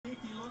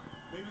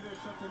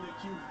something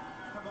that you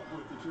come up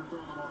with that you're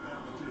throwing the ball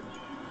down the field.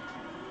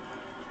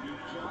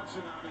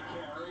 Johnson on the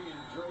carry, and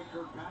Drake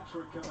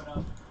Kirkpatrick coming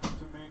up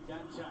to make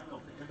that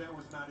tackle. And that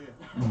was not it.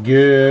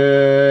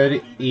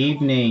 Good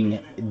evening,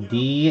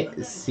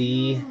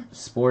 DC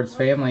Sports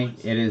family.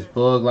 It is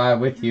Bulldog Live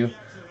with you.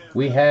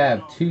 We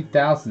have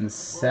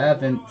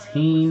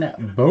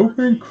 2017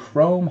 Bowman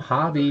Chrome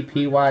Hobby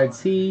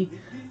PYT,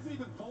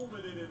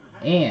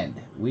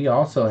 and we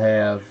also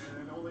have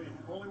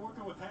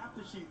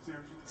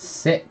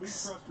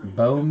 6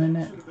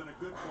 Bowman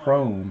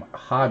Chrome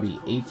Hobby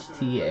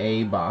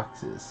HTA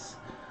boxes.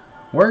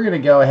 We're going to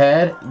go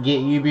ahead and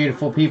get you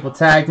beautiful people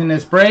tagged in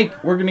this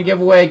break. We're going to give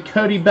away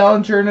Cody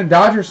Bellinger in the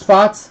Dodger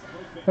spots.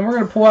 And we're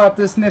going to pull out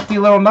this nifty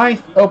little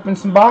knife, open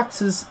some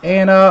boxes,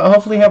 and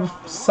hopefully have a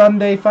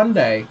Sunday fun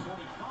day.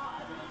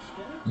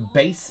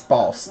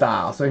 Baseball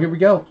style. So here we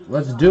go.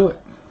 Let's do it.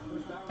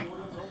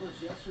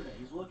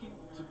 He's looking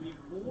to be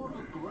more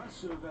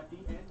aggressive at the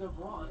end of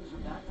runs,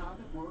 and that time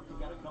it worked. He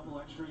got a couple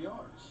extra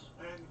yards.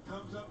 And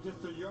comes up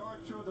just a yard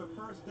short of the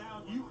first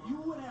down. You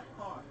would have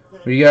thought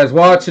that. Are you guys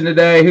watching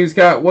today? Who's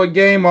got what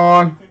game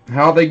on?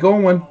 How are they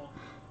going?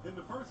 In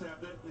the first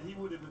half, that he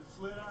would have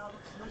slid down,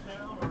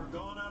 or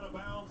gone out of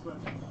bounds, but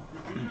he's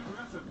being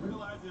aggressive,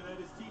 realizing that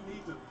his team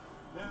needs him.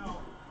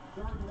 Now,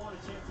 third and one, a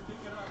chance to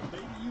pick it up.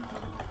 Maybe use a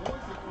little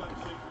voice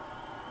inflection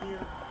here,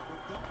 but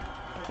don't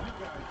have you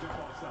guys jump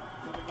offside.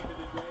 Coming into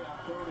the day on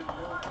third and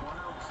one,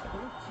 Browns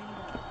 13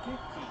 out of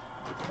 15.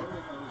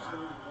 Converting those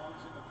third and ones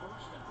in the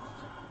first half.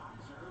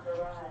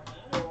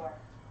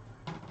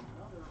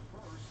 Another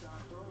first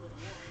on third and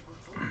one for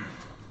Cleveland.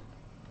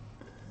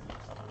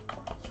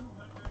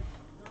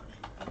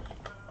 233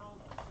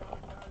 pounds.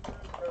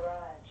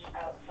 Garage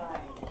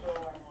outside,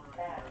 door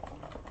back.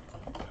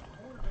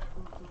 Quarterback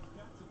who's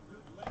got some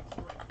good leg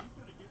strength. He's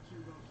going to get you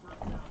those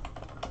first downs.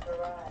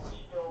 Garage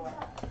door.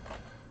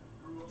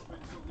 Grew up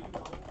in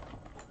Toledo.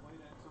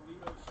 Played at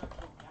Toledo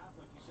Central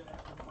Catholic. He said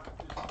after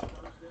practice on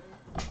Thursday,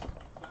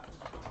 got his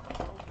phone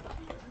broke at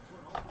the end, went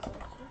home to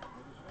Thanksgiving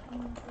with his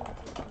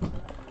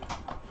family.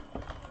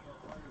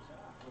 Players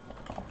have,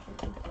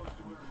 close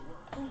to where he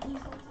works. Back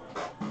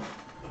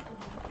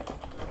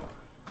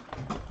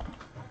to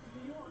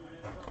New York, and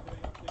NFL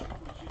Today updated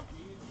with Jim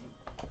Beasley.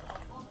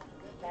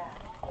 Back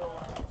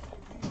door.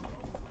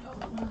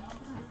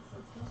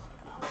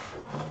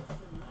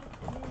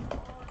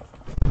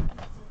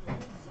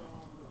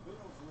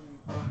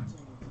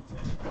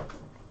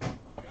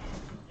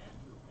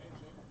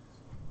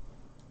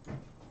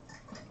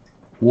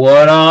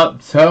 What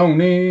up,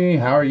 Tony?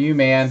 How are you,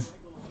 man?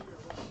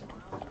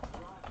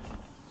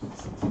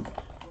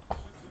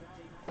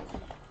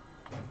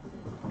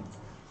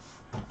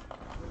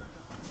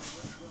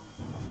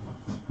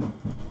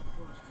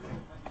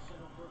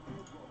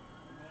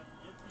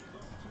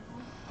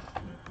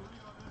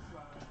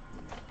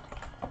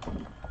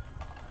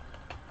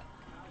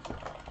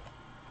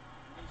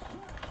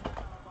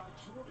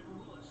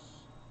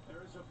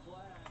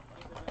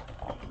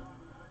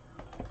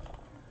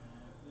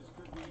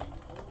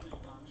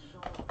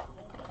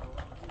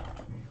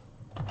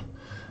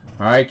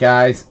 Alright,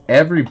 guys.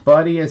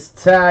 Everybody is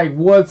tagged.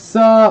 What's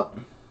up?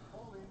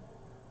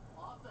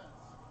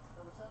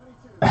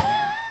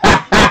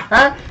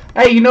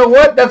 Hey, you know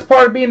what? That's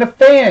part of being a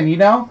fan, you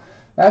know?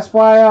 That's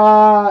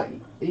why,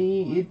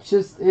 it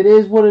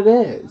is what it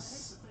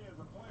is.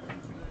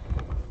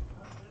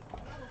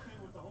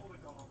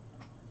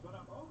 But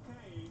I'm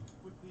okay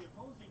with the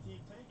opposing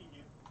team taking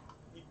it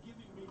and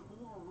giving me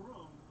more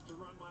room to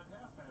run my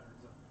pass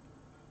patterns up.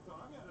 So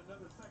I've got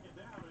another second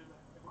down, and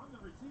if I'm the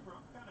receiver,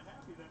 I'm kind of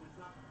happy that it's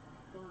not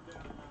third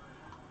down and 9.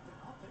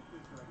 I'll take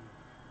this right here.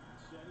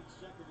 Instead, it's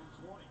second and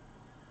 20.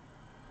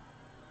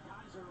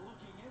 Guys are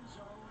looking in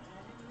zone,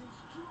 and it is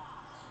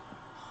dropped.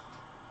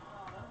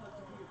 Oh, that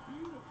looked to be a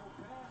beautiful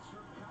pass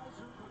from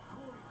Kaiser, but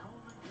Corey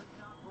Coleman could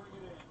not bring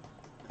it in.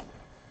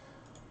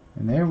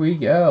 And there we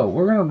go.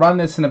 We're going to run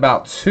this in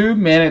about 2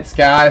 minutes,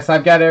 guys.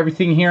 I've got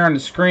everything here on the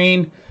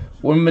screen.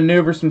 We'll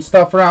maneuver some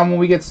stuff around when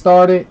we get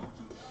started.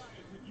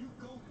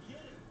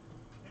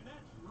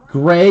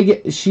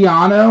 Greg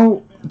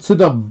Schiano to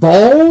the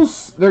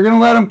Bulls. They're going to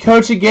let him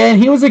coach again.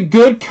 He was a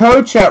good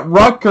coach at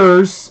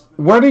Rutgers.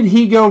 Where did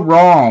he go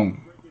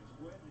wrong?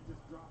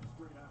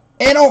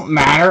 It don't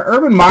matter.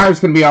 Urban Meyer's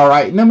going to be all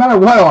right. No matter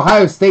what,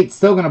 Ohio State's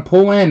still going to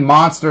pull in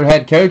monster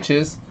head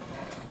coaches.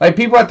 Like,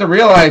 people have to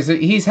realize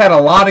that he's had a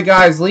lot of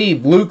guys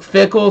leave. Luke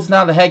Fickell's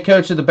now the head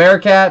coach of the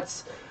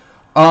Bearcats.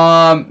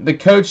 The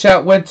coach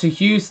that went to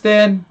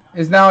Houston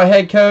is now a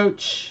head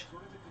coach.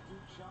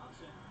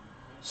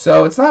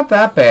 So it's not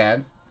that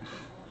bad.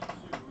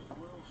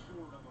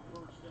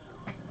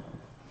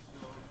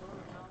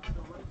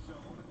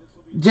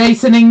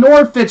 Jason,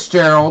 ignore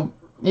Fitzgerald.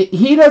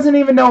 He doesn't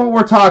even know what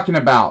we're talking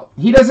about.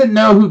 He doesn't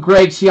know who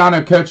Greg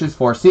Schiano coaches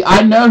for. See,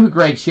 I know who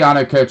Greg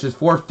Schiano coaches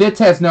for. Fitz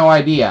has no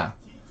idea.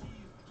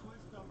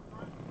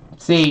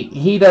 See,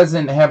 he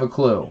doesn't have a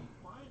clue.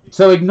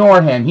 So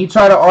ignore him. He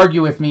tried to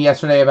argue with me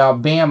yesterday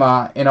about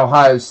Bama and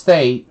Ohio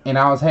State, and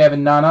I was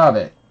having none of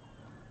it.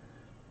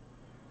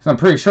 So I'm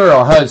pretty sure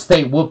Ohio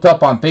State whooped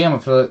up on Bama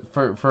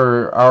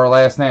for our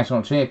last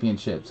national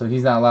championship, so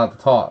he's not allowed to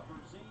talk.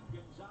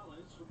 Gonzalez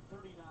from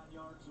 39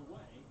 yards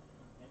away,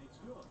 and it's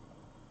good.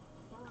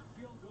 Third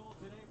field goal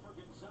today for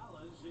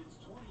Gonzalez. It's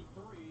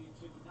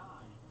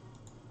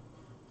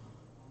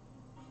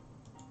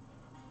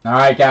 23-9. All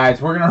right,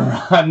 guys, we're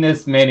gonna run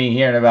this mini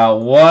here in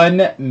about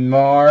 1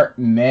 more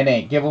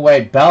minute. Give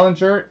away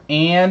Bellinger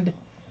and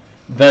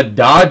the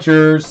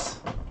Dodgers.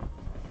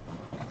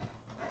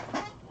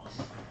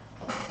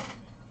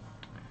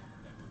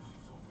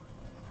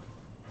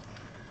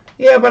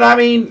 Yeah, but I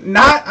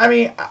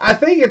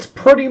think it's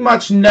pretty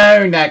much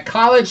known that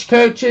college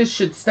coaches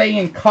should stay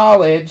in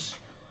college,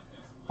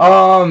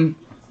 and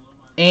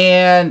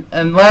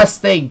unless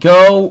they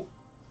go,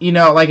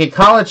 like a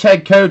college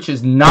head coach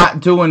is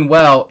not doing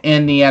well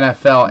in the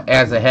NFL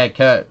as a head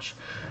coach.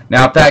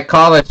 Now, if that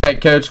college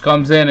head coach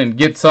comes in and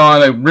gets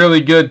on a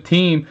really good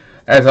team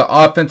as an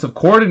offensive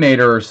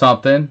coordinator or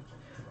something,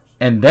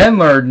 and then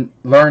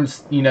learns,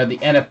 the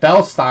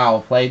NFL style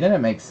of play, then it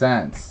makes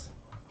sense.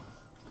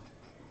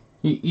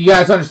 You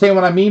guys understand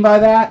what I mean by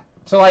that?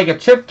 So, like, a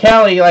Chip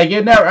Kelly,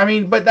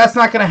 but that's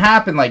not going to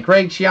happen. Like,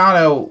 Greg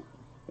Schiano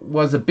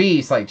was a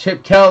beast. Like,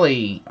 Chip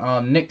Kelly,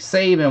 Nick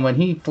Saban when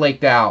he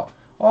flaked out.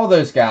 All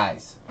those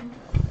guys.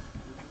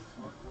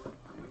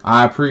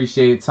 I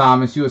appreciate it,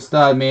 Thomas. You a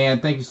stud, man.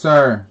 Thank you,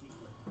 sir.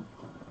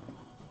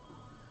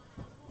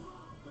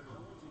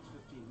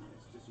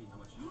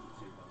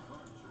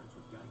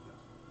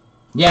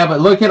 Yeah, but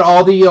look at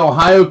all the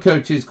Ohio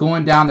coaches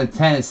going down to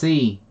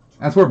Tennessee.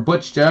 That's where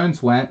Butch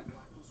Jones went.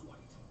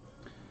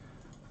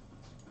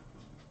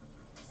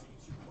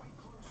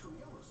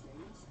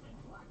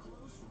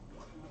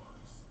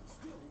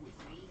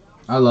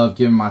 I love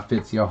giving my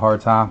Fitzy a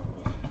hard time.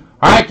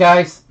 Alright,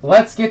 guys.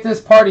 Let's get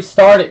this party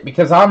started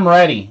because I'm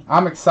ready.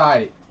 I'm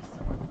excited.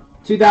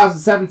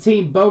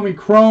 2017 Bowman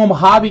Chrome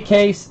Hobby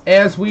Case.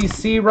 As we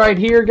see right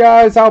here,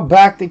 guys. I'll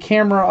back the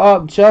camera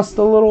up just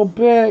a little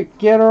bit.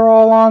 Get her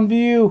all on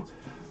view.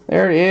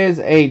 There is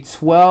a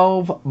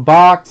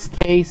 12-box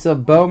case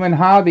of Bowman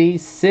Hobby.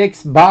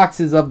 6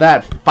 boxes of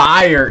that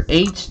fire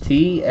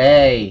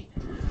HTA.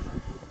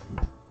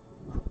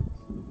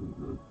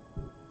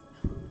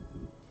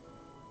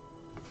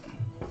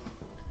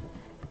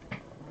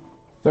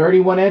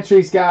 $31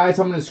 entries, guys.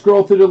 I'm going to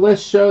scroll through the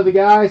list, show the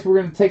guys. We're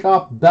going to take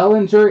off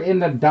Bellinger in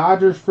the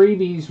Dodgers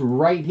freebies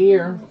right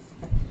here.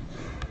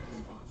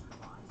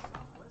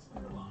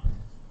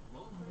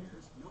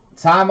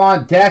 Time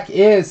on deck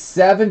is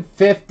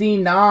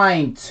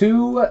 7:59,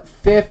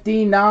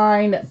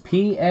 2:59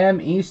 p.m.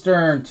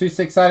 Eastern. 2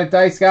 6-sided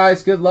dice,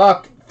 guys. Good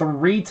luck.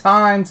 3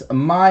 times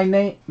my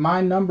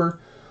number.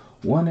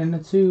 1 and a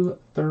 2,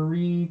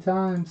 3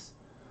 times.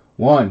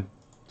 1,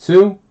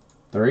 2,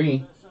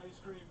 3.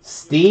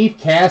 Steve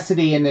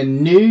Cassidy in the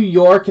New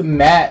York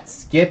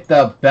Mets. Get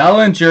the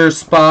Bellinger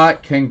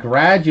spot.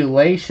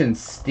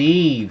 Congratulations,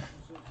 Steve.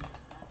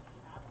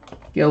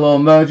 Get a little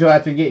mojo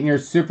after getting your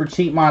super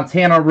cheap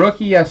Montana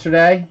rookie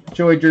yesterday.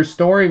 Enjoyed your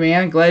story,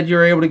 man. Glad you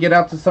were able to get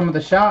out to some of the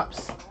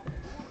shops.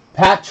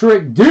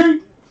 Patrick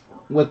D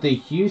with the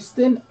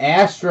Houston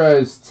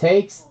Astros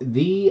takes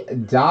the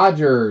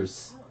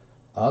Dodgers.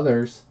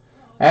 Others.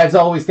 As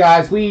always,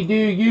 guys, we do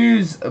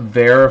use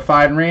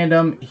verified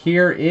random.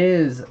 Here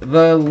is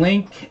the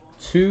link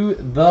to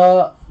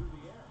the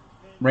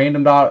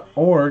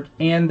random.org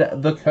and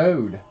the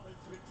code.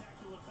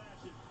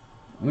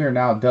 We are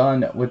now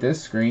done with this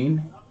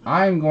screen.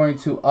 I'm going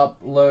to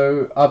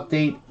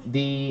update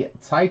the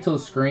title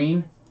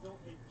screen,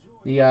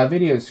 the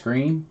video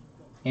screen,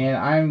 and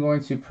I'm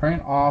going to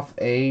print off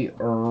a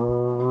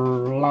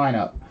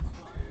lineup.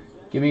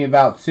 Give me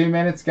about 2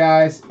 minutes,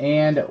 guys,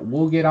 and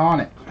we'll get on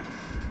it.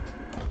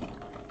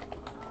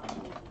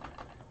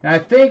 And I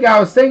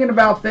was thinking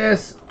about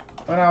this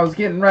when I was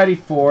getting ready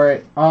for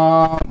it.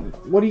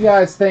 What do you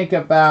guys think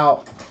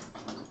about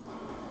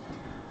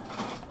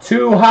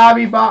two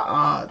hobby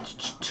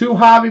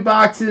boxes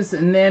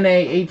and then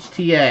a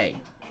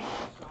HTA,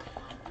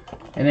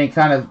 and then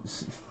kind of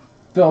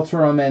filter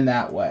them in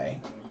that way?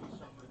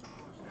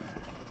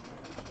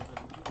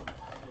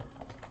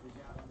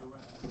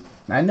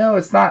 I know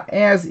it's not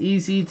as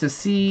easy to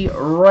see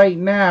right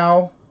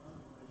now,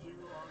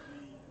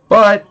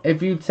 but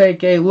if you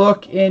take a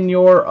look in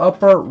your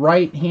upper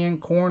right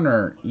hand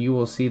corner, you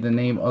will see the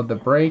name of the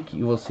break,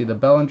 you will see the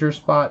Bellinger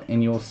spot,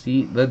 and you will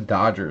see the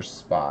Dodgers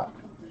spot.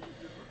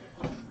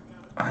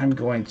 I'm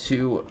going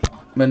to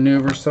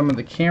maneuver some of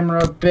the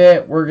camera a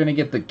bit. We're going to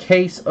get the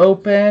case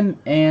open,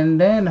 and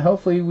then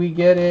hopefully we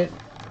get it.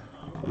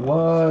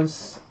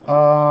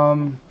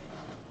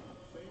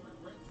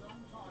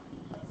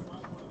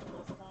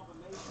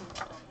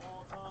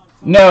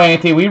 No,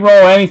 Anthony, we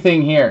roll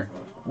anything here.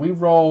 We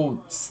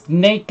roll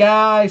snake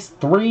eyes,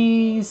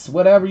 threes,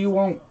 whatever you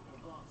want.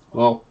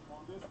 Well,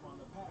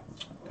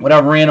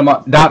 whatever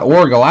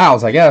random.org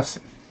allows, I guess.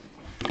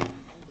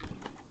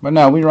 But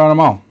no, we run them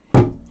all.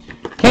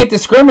 Can't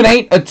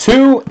discriminate. A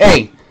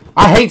 2A.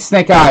 I hate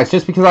snake eyes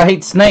just because I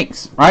hate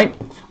snakes, right?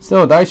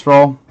 Still a dice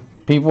roll.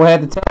 People had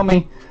to tell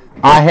me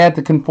I had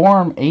to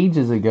conform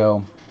ages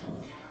ago.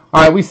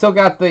 All right, we still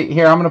got the...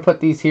 Here, I'm going to put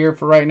these here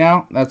for right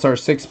now. That's our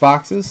 6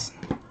 boxes.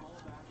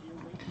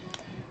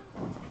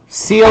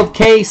 Sealed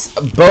case,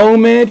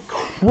 Bowman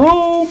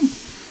Chrome.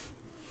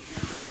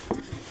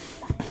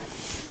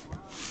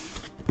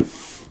 Here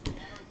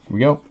we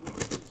go.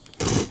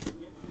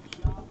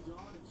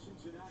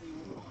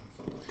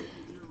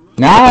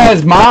 Now,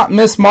 as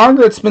Miss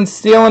Margaret's been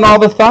stealing all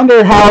the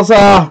thunder, how's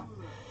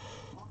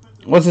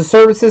what's the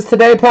services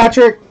today,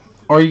 Patrick?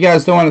 Or are you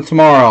guys doing it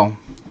tomorrow?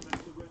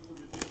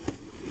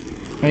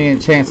 I didn't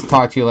get a chance to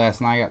talk to you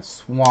last night. I got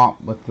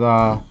swamped with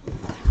my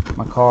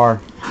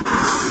car.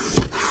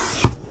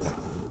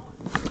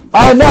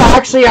 No,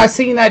 actually, I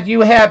seen that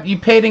you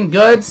paid in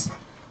goods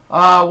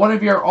one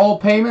of your old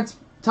payments,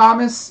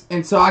 Thomas,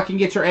 and so I can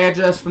get your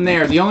address from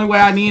there. The only way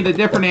I need a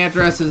different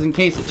address is in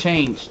case it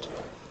changed.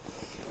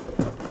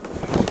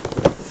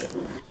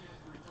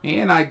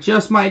 And I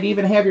just might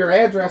even have your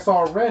address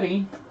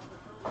already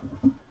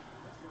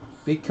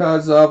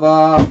because of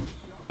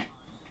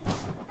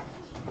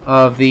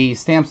the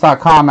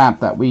stamps.com app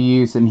that we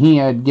use, and he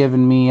had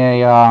given me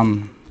a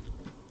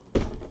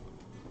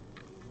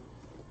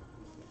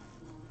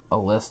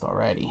list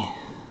already.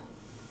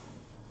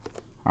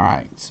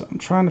 Alright, so I'm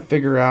trying to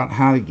figure out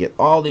how to get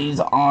all these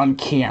on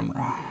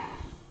camera.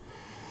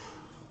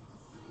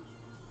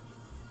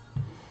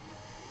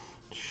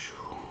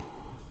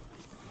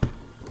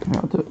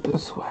 I'll do it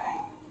this way.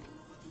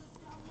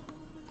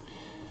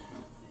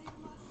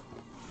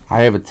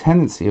 I have a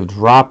tendency of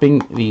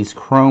dropping these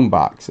Chrome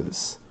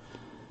boxes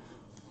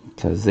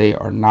because they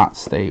are not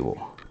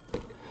stable.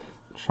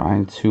 I'm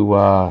trying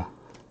to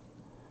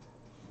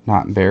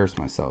not embarrass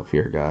myself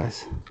here,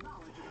 guys.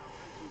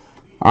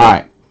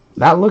 Alright,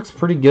 that looks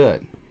pretty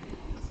good.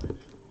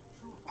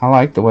 I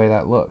like the way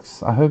that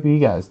looks. I hope you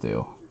guys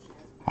do.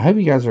 I hope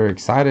you guys are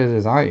excited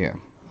as I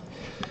am.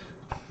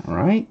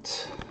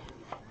 Alright.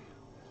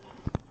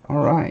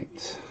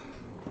 Alright.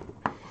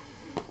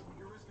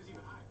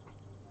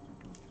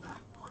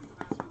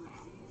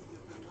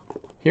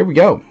 Here we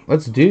go.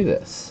 Let's do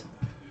this.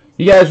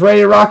 You guys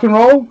ready to rock and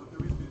roll?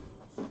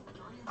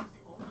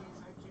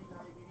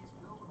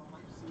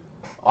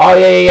 Oh,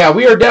 yeah.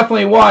 We are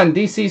definitely one.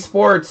 DC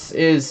Sports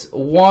is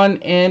one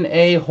in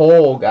a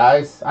whole,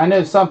 guys. I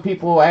know some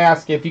people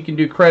ask if you can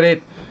do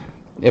credit.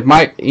 It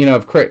might,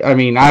 I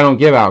mean, I don't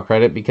give out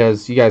credit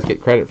because you guys get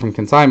credit from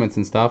consignments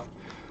and stuff.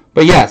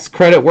 But yes,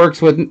 credit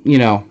works with,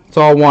 it's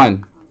all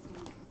one.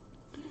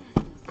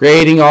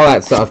 Grading, all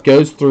that stuff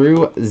goes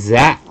through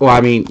Zach. Well,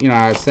 I mean,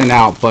 I send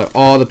out, but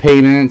all the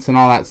payments and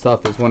all that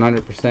stuff is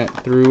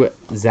 100% through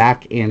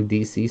Zach and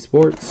DC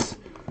Sports.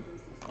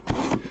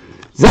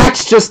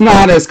 Zach's just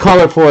not as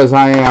colorful as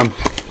I am.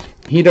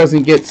 He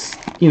doesn't get,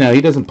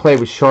 he doesn't play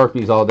with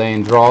Sharpies all day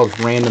and draws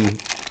random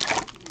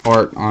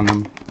art on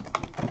them.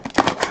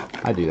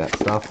 I do that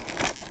stuff.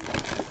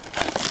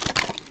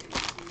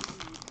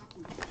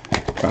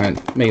 Try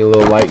and make a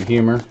little light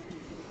humor.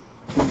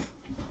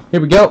 Here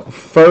we go.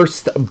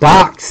 First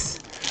box.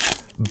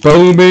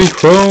 Bowman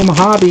Chrome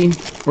Hobby.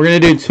 We're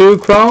going to do 2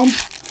 Chrome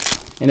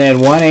and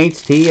then 1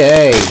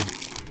 HTA.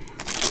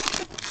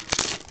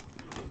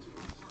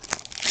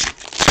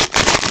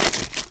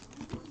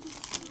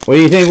 What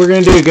do you think we're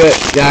going to do, good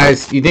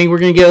guys? You think we're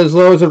going to get as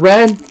low as a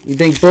red? You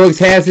think Bugs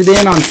has it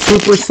in on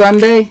Super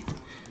Sunday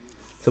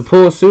to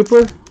pull a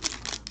super?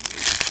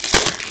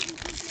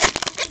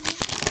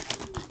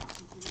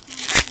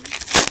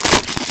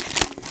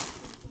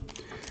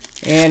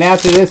 And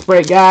after this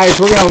break, guys,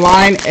 we're going to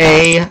line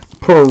a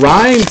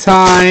prime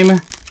time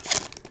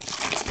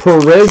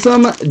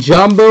Prism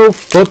Jumbo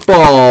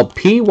Football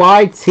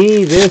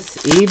PYT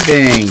this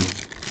evening.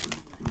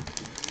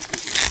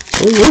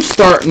 Ooh, we're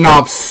starting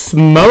off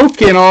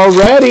smoking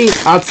already.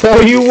 I'll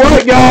tell you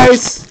what,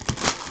 guys.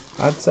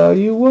 I'll tell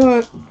you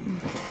what.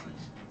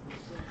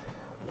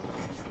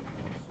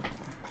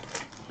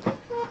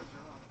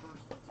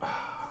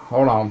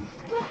 Hold on.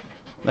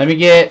 Let me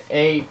get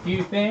a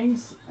few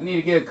things. I need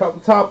to get a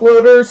couple top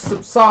loaders,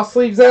 some soft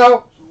sleeves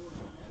out.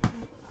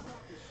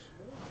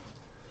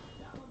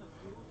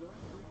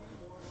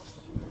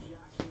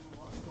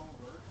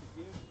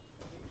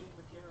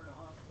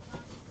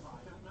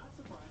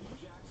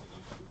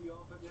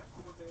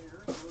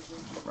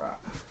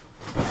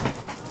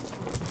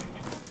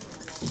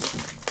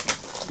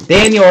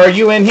 Daniel, are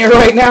you in here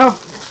right now?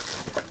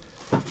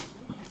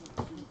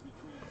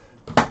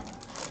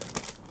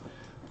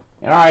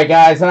 Alright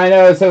guys, and I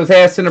noticed I was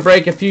asked in a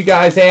break, a few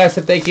guys asked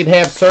if they could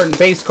have certain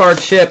base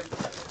cards shipped.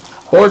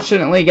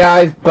 Fortunately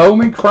guys,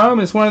 Bowman Chrome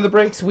is one of the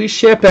breaks we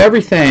ship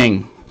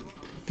everything.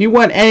 If you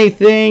want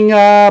anything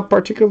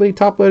particularly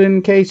top loaded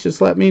in case, just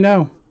let me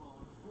know.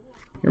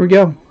 Here we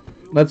go.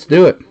 Let's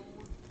do it.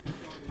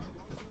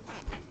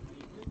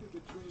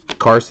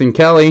 Carson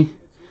Kelly.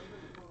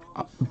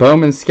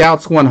 Bowman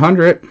Scouts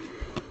 100.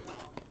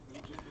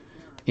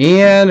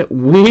 And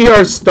we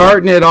are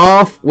starting it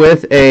off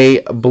with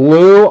a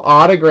blue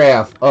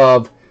autograph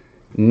of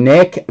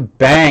Nick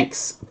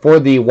Banks for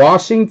the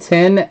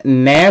Washington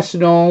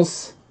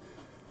Nationals.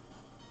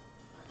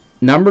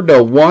 Number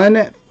to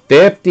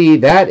 150.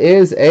 That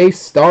is a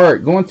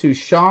start. Going to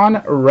Sean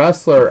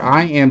Ressler.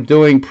 I am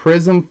doing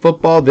Prism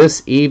football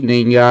this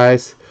evening,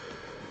 guys.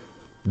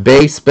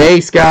 Base,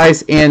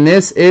 guys. And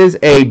this is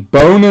a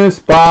bonus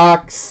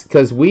box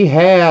because we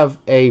have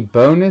a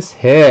bonus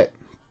hit.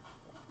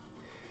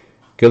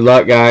 Good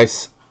luck,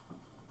 guys.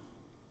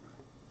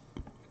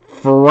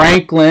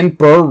 Franklin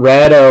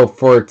Barreto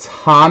for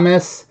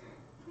Thomas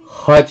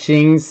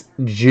Hutchings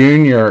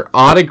Jr.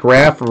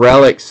 Autograph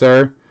relic,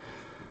 sir.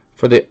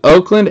 For the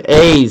Oakland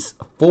A's,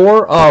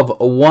 4 of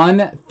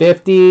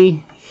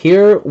 150.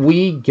 Here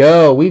we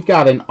go. We've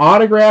got an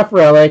autograph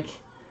relic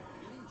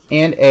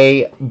and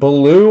a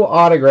blue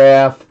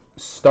autograph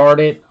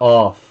started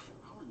off.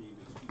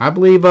 I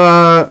believe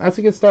that's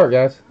a good start,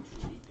 guys.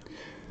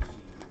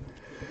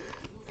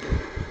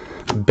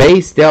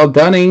 Base, Dale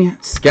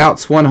Dunning,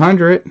 Scouts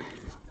 100.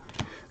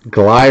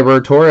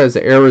 Gleyber Torres,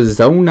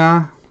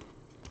 Arizona.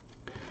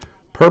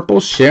 Purple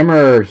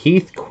Shimmer,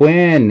 Heath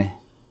Quinn.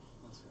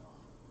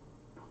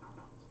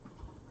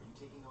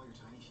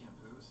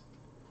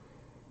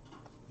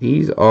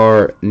 These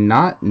are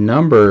not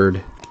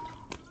numbered.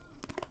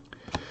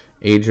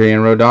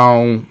 Adrian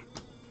Rodon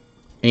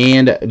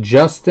and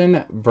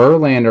Justin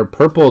Verlander,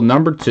 purple,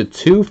 number to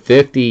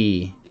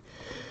 250.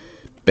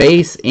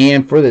 Base,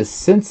 and for the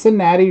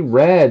Cincinnati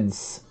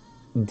Reds,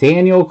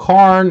 Daniel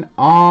Karn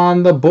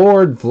on the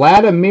board.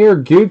 Vladimir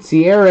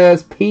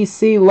Gutierrez,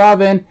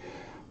 PC11.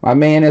 My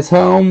man is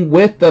home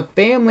with the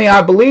family,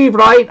 I believe,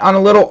 right? On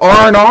a little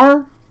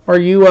R&R? Are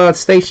you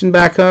stationed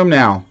back home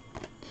now?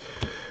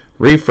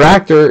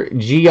 Refractor,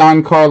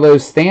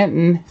 Giancarlo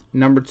Stanton,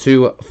 number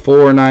to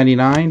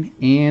 499.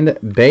 And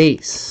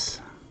base.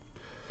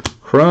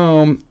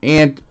 Chrome.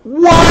 And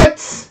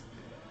what?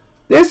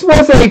 This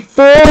was a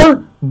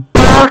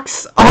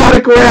 4-box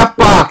autograph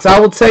box. I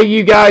will tell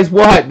you guys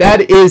what.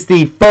 That is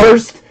the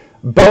first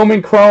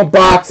Bowman Chrome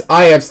box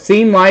I have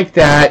seen like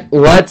that.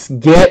 Let's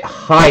get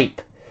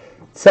hype.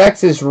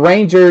 Texas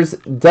Rangers,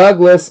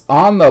 Douglas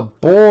on the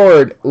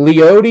board.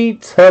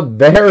 Leody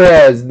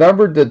Taveras,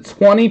 numbered to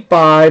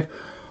 25.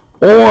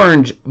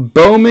 Orange,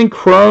 Bowman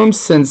Chrome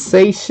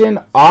Sensation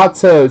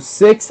Auto,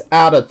 6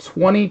 out of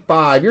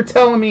 25. You're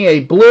telling me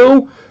a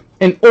blue,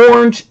 an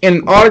orange, and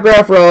an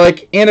autograph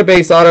relic, and a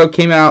base auto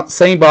came out,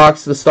 same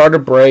box to start a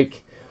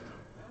break.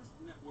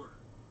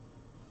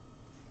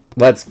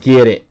 Let's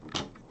get it.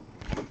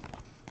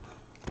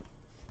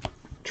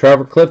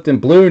 Trevor Clifton,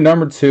 blue,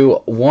 number to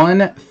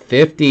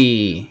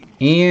 150.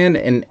 And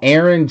an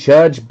Aaron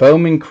Judge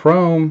Bowman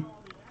Chrome.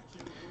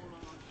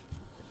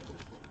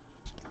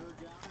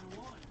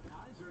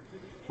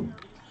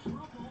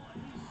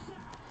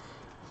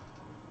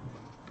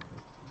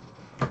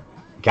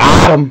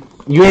 Got him.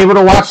 You able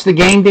to watch the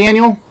game,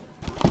 Daniel?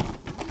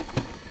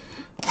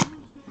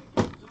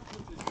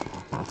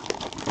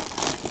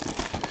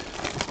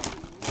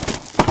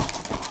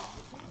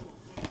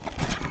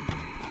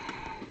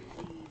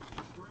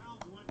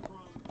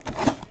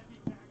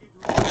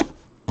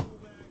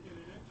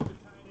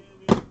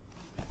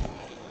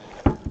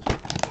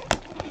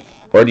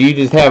 Or do you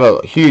just have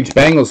a huge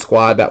Bengals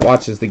squad that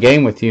watches the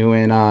game with you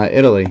in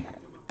Italy?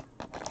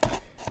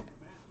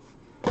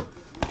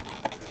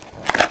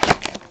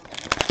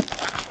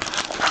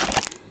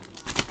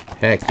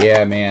 Heck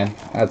yeah, man.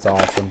 That's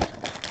awesome.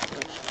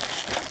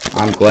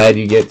 I'm glad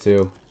you get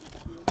to.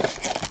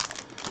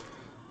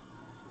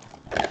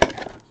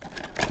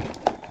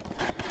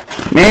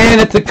 Man,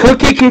 if the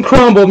cookie can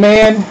crumble,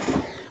 man,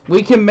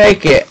 we can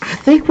make it. I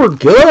think we're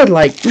good.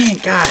 Like, man,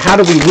 God, how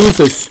do we lose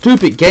those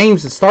stupid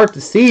games to start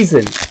the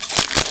season?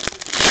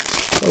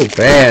 So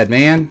bad,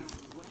 man.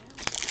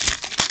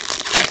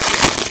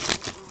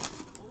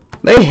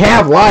 They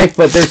have life,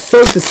 but they're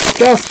so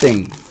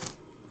disgusting.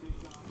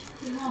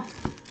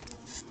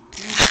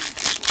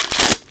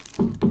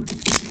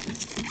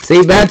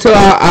 See, that's what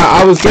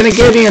I was going to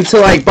give you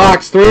until like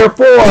box 3 or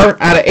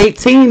 4 out of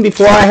 18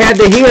 before I had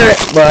to hear it,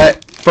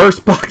 but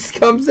first box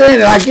comes in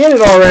and I get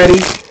it already.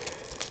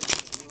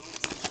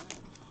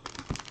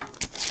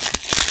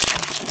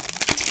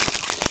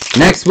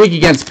 Next week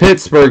against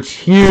Pittsburgh's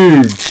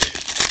huge.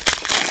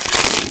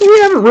 We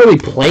haven't really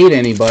played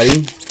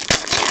anybody.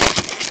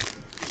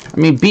 I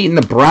mean, beating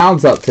the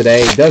Browns up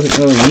today doesn't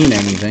really mean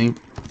anything.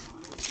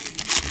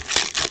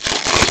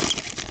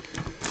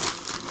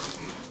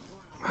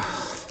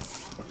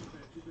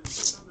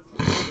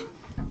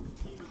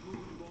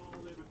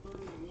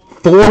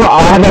 Four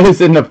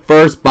autos in the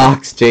first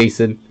box,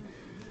 Jason.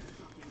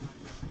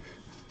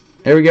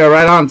 There we go,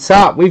 right on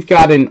top. We've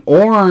got an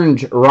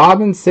orange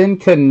Robinson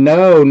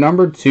Cano,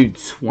 number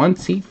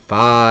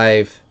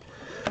 225.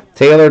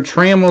 Taylor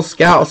Trammell,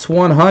 Scouts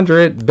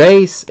 100,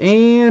 base,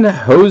 and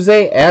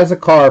Jose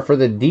Azocar for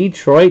the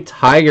Detroit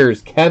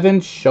Tigers,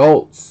 Kevin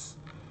Schultz.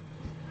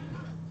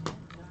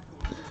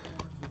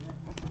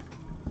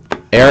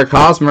 Eric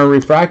Hosmer,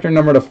 refractor,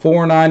 number to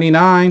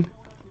 499.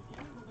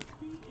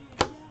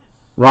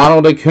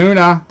 Ronald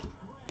Acuna.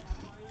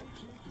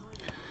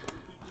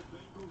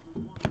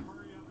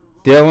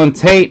 Dylan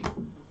Tate.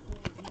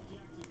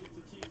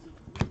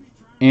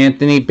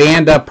 Anthony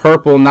Banda,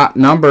 purple, not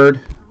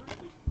numbered.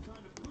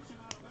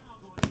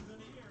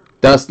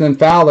 Dustin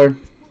Fowler.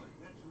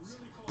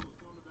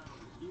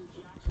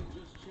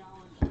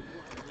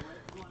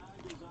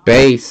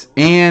 Base.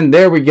 And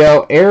there we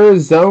go.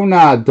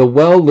 Arizona,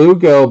 Dewell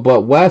Lugo,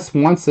 but Wes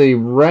wants a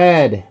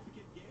red.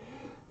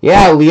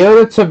 Yeah,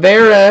 Leota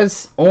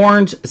Tavares,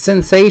 orange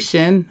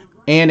sensation,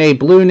 and a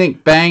blue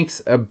Nick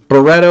Banks, a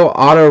Barreto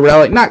auto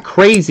relic. Not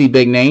crazy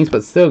big names,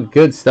 but still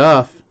good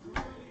stuff.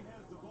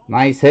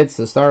 Nice hits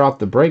to start off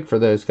the break for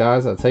those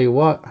guys, I'll tell you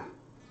what.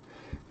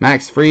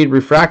 Max Fried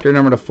refractor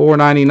number to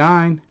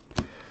 499.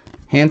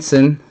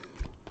 Hansen.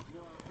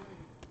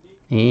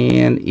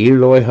 And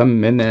Eloy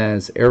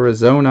Jimenez,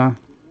 Arizona.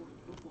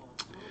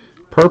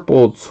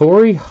 Purple,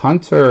 Torrey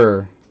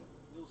Hunter.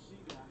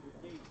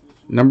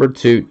 Number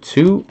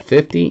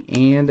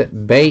 250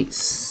 and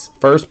base.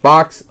 First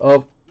box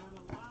of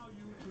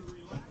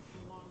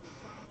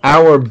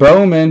our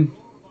Bowman.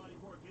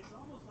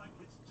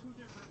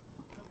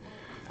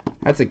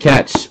 That's a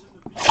catch.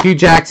 Hugh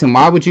Jackson,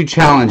 why would you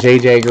challenge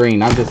AJ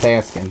Green? I'm just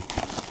asking.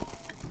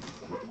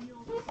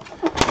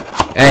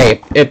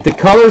 Hey, if the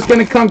color's going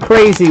to come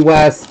crazy,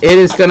 Wes, it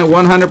is going to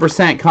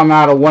 100% come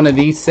out of one of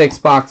these 6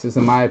 boxes,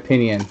 in my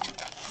opinion.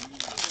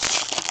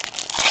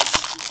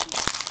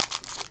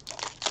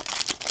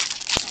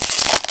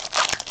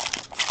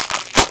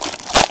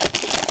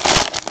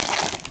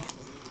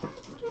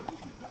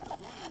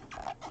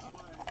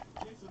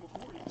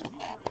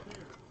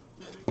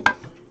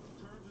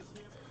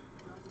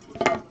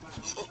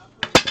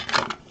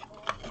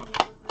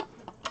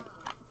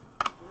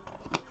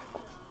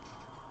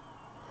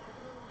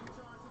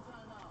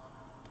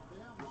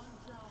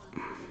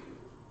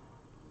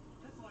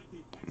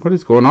 What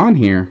is going on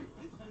here?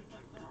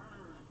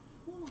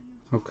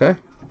 Okay.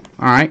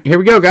 Alright, here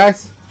we go,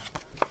 guys.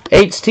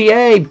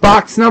 HTA,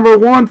 box number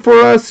 1 for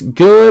us.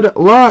 Good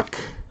luck.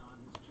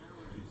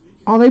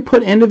 Oh, they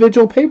put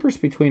individual papers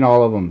between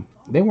all of them.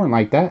 They weren't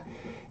like that.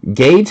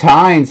 Gage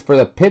Hines for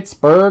the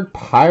Pittsburgh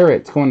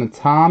Pirates. Going to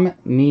Tom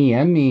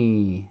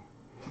Niemi.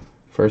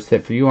 First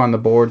hit for you on the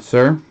board,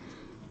 sir.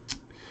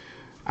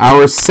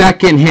 Our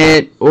second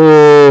hit.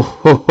 Oh,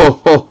 ho, ho,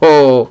 ho,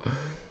 ho.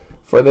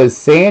 For the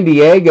San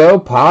Diego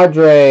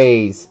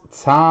Padres,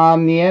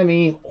 Tom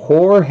Niemi,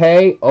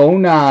 Jorge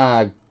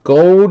Ona,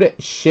 Gold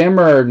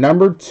Shimmer,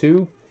 number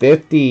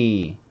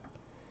 250.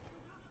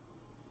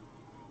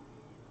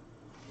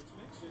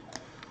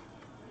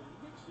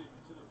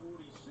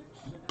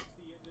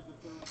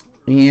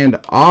 And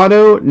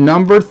auto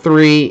number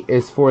 3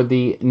 is for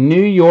the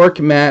New York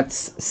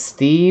Mets,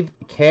 Steve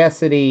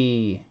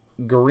Cassidy.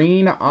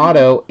 Green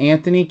auto,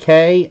 Anthony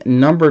K,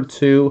 number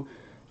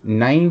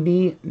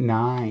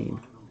 299.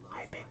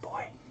 Hi, big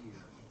boy.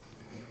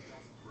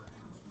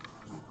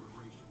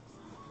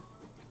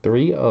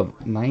 3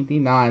 of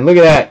 99. Look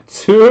at that.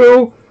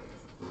 2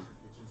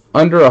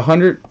 under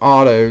 100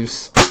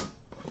 autos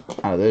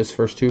out of those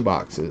first 2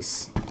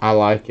 boxes. I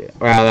like it.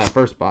 Or out of that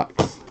first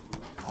box.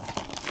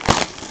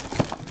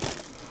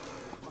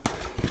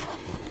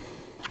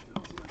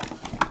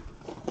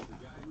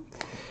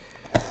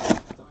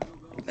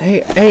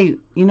 Hey,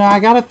 you know, I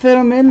got to fit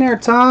them in there,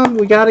 Tom.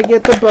 We got to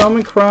get the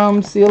Bowman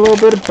Chrome, see a little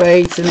bit of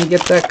base, and then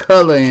get that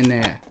color in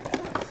there.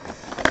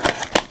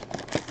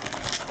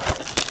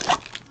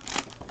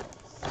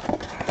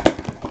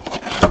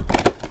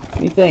 What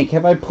do you think?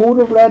 Have I pulled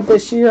a red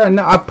this year?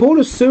 No, I pulled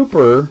a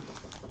super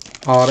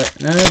auto.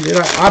 No, did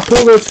I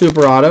pulled a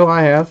super auto.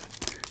 I have.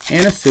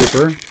 And a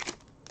super.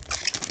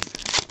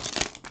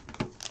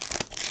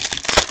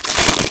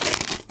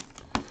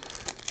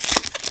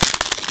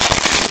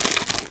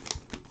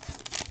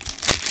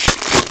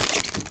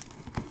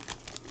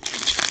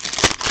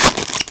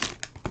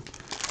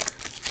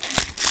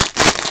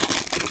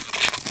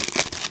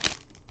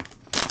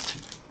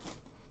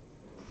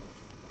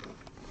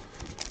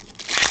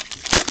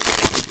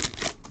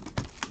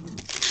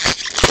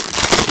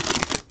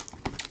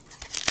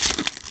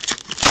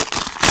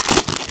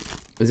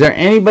 Is there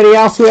anybody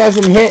else who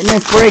hasn't hit in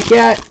this break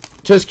yet?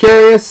 Just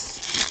curious.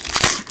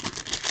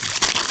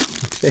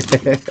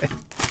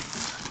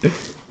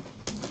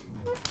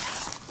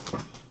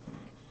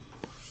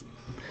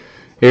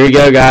 Here we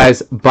go,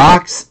 guys.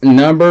 Box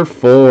number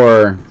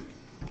 4.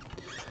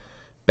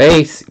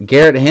 Base,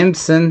 Garrett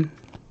Henson.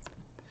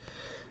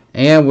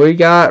 And we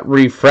got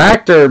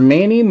refractor,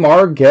 Manny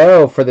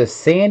Margot for the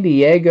San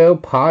Diego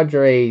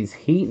Padres.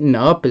 Heating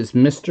up is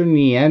Mr.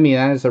 Niemi.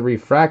 That is a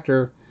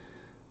refractor.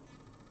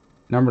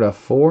 Number to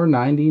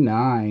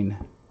 499.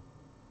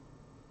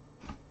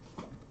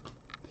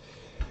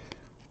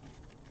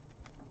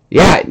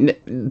 Yeah,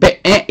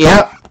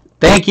 yeah.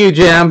 Thank you,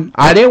 Jim.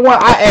 I didn't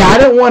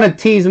want to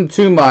tease him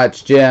too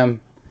much, Jim.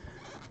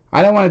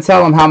 I didn't want to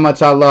tell him how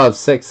much I love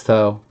Six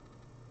Toe,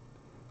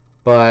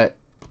 but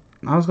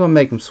I was gonna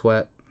make him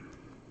sweat.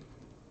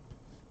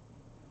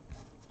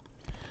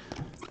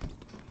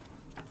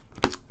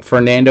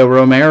 Fernando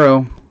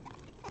Romero,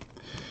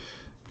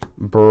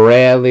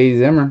 Bradley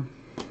Zimmer.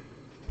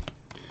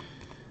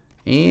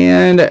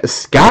 And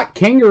Scott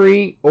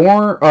Kingery,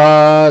 or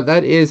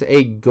that is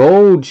a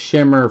gold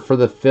shimmer for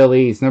the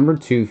Phillies, number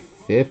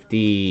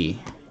 250.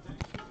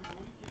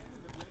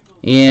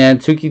 And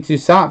Tuki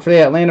Toussaint for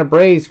the Atlanta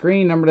Braves,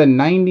 green, number to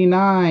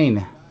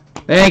 99.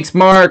 Thanks,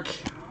 Mark.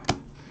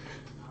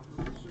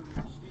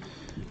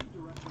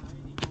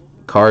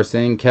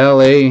 Carson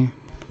Kelly.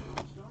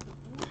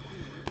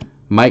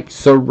 Mike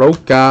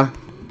Soroka.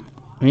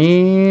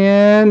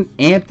 And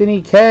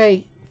Anthony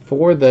K.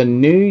 for the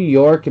New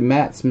York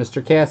Mets,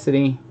 Mr.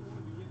 Cassidy.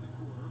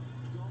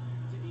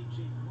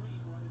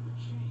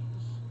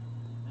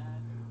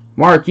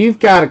 Mark, you've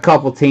got a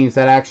couple teams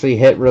that actually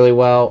hit really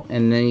well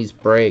in these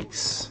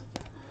breaks.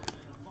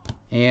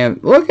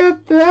 And look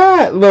at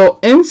that little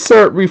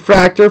insert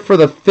refractor for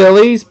the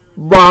Phillies.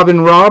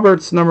 Robin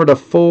Roberts, number to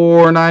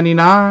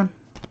 499.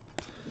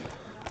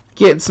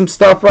 Getting some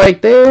stuff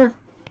right there,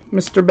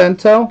 Mr.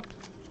 Bento.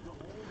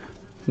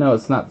 No,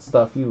 it's not the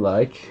stuff you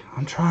like.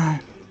 I'm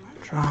trying.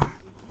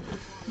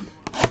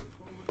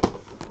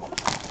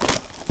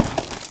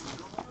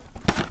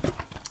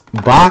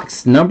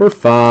 Box number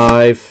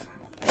 5.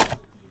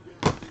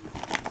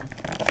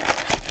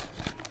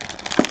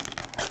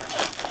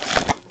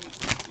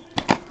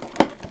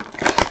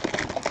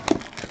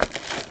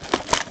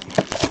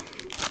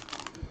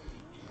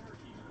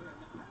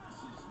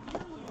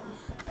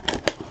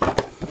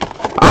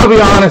 I'll be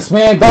honest,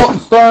 man.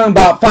 Dalton's thrown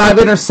about 5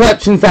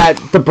 interceptions that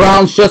the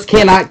Browns just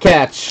cannot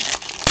catch.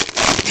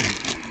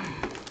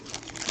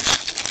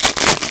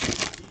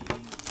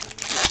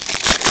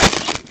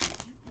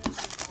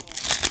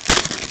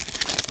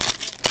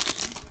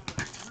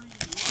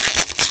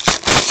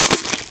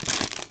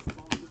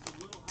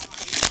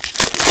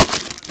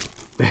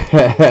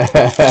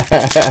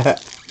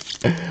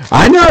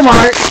 I know,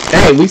 Mark.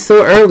 Hey, we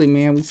still early,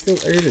 man. We still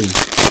early.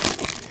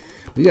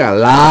 We got a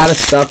lot of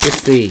stuff to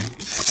see.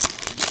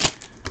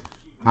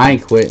 I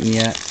ain't quitting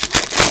yet.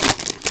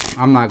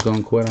 I'm not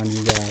going to quit on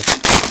you guys.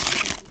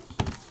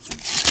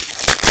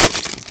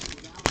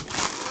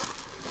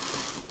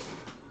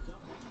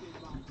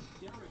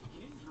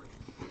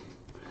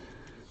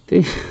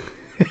 Dude.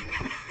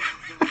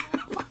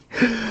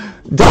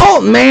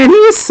 Dalton, man, he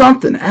is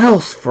something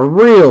else for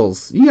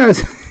reals. You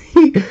guys,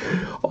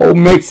 oh,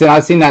 Mixon,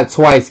 I've seen that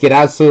twice, get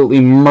absolutely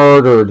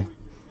murdered.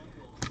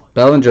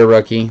 Bellinger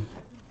rookie.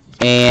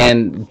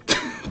 And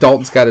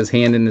Dalton's got his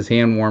hand in his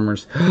hand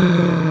warmers.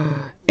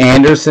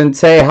 Anderson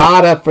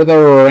Tejada for the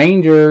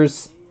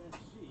Rangers.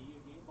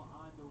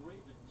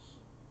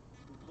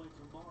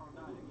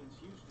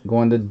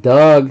 Going to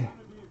Doug.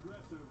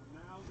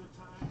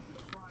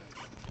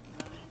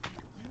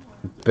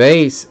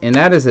 Base. And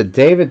that is a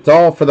David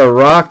Dahl for the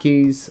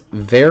Rockies.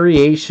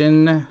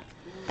 Variation.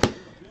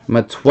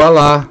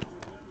 Matuela.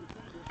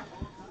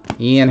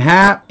 Ian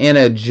Happ. And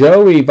a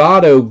Joey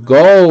Votto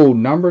gold.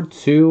 Number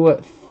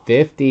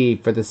 250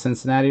 for the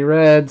Cincinnati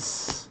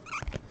Reds.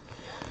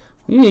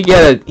 You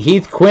get a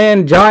Heath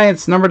Quinn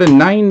Giants number to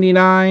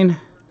 99.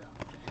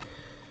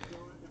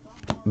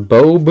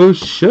 Bo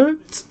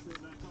Bichette.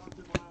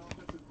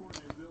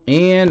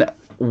 And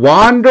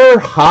Wander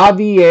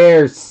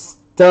Javier,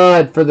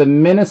 stud for the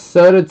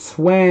Minnesota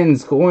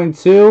Twins, going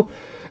to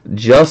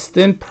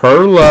Justin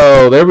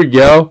Perlow. There we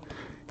go.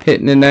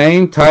 Hitting the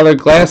name. Tyler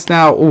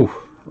Glasnow. Ooh,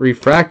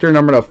 refractor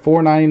number to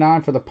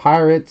 499 for the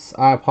Pirates.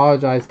 I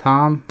apologize,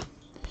 Tom.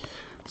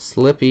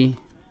 Slippy.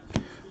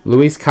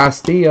 Luis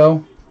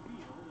Castillo.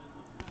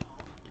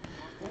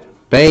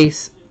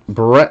 Base.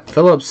 Brett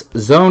Phillips.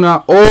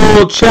 Zona.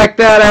 Oh, check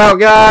that out,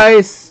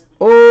 guys.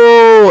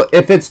 Oh,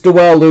 if it's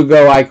Duel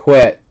Lugo, I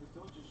quit.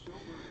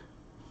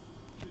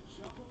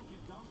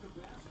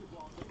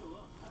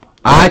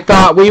 I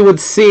thought we would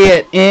see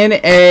it in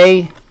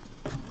a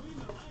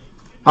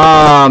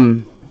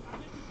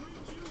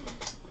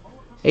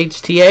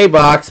HTA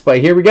box, but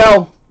here we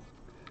go.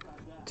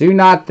 Do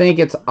not think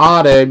it's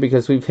autoed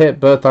because we've hit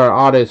both our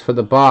autos for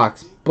the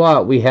box,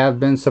 but we have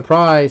been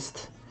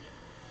surprised.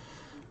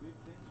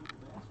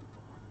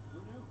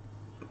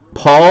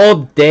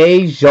 Paul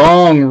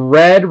DeJong,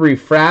 red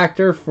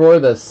refractor for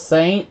the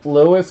St.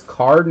 Louis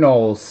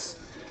Cardinals.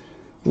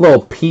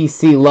 Little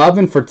PC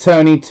loving for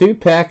Tony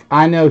Tupek.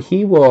 I know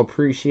he will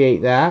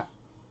appreciate that.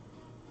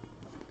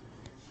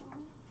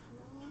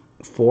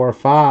 4 or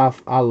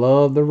 5. I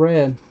love the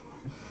red.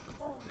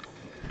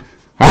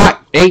 Alright,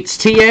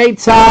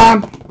 HTA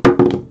time.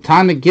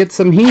 Time to get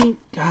some heat.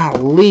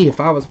 Golly, if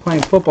I was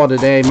playing football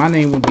today, my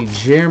name would be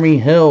Jeremy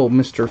Hill,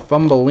 Mr.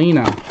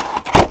 Fumbelina.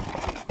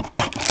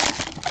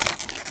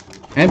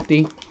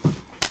 Empty.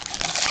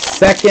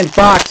 Second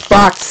box,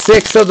 box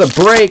 6 of the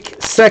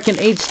break. Second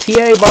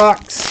HTA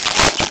box.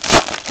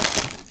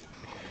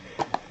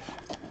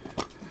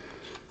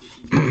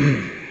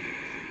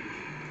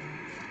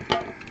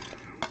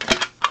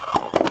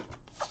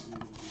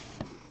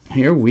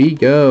 Here we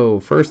go.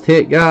 First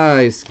hit,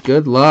 guys.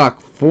 Good luck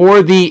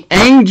for the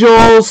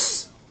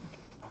Angels.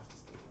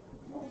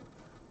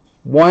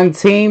 One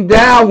team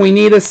down. We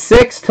need a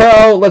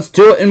 6-toe. Let's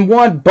do it in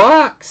one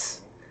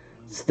box.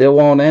 Still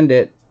won't end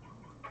it.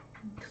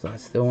 because I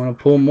still want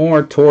to pull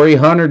more. Torrey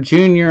Hunter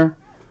Jr.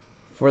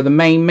 for the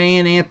main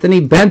man, Anthony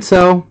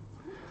Bento.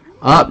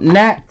 Up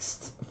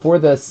next for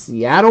the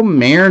Seattle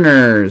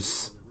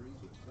Mariners,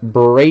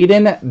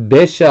 Braden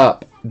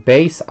Bishop,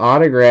 base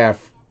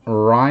autograph,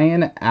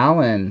 Ryan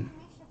Allen.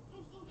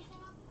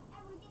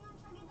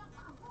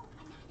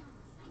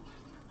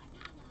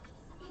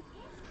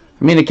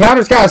 I mean, the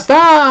counter's got to stop.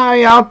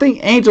 I don't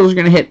think Angels are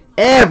going to hit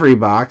every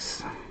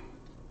box.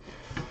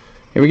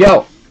 Here we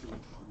go.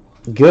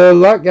 Good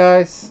luck,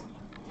 guys.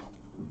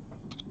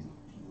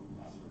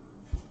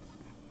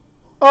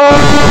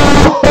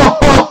 Oh!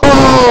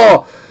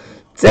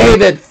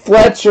 David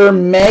Fletcher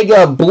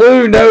Mega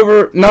Blue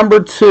number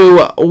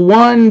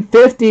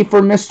 2/150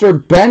 for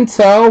Mr.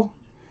 Bento.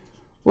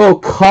 Little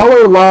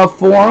color love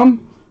for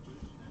him.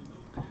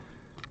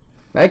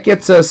 That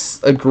gets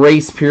us a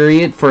grace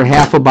period for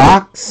half a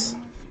box.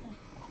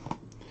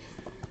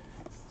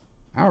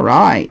 All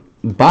right.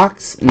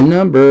 Box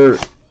number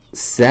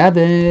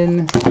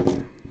 7.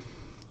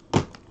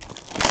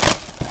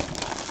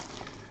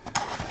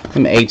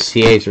 Them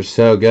HTAs are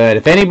so good.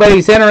 If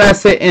anybody's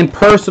interested in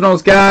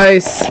personals,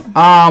 guys,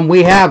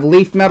 we have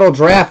Leaf Metal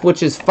Draft,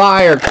 which is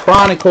fire.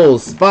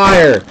 Chronicles,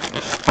 fire.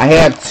 I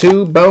have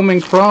 2 Bowman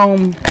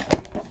Chrome,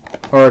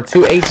 or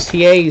 2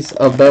 HTAs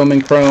of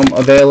Bowman Chrome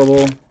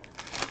available.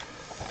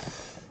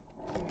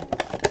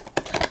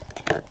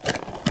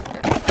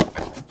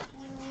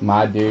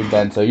 My dude,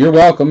 Bento. You're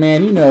welcome,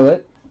 man. You know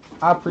it.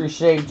 I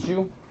appreciate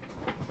you.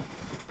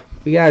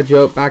 We gotta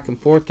joke back and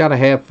forth. Gotta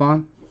have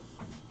fun.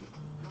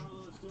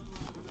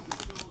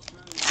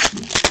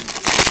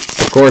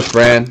 Of course,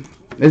 Brad.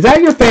 Is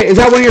that your is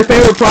that one of your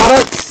favorite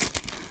products?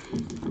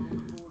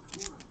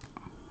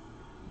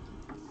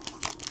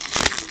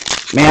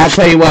 Man, I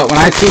tell you what. When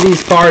I see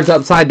these cards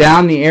upside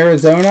down, the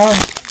Arizona,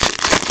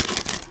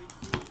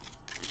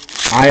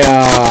 I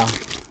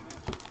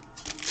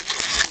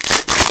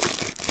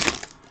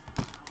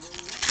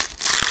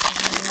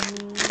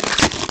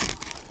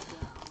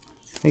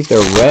think they're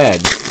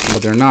red,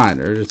 but they're not.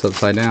 They're just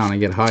upside down. I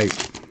get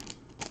hyped.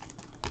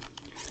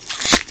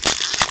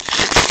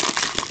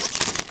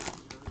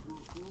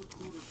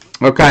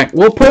 Okay,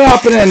 we'll put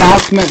up an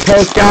announcement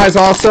post, guys,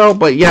 also.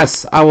 But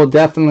yes, I will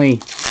definitely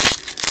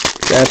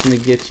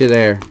get you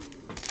there.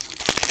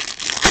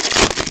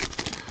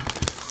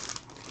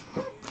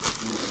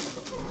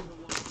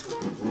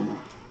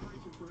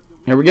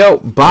 Here we go.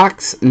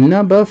 Box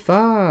number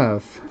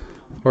 5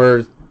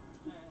 or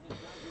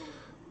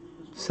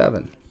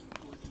 7.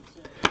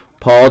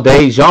 Paul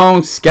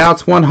DeJong,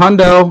 Scouts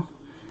 100,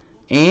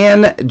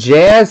 and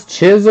Jazz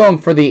Chisholm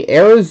for the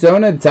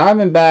Arizona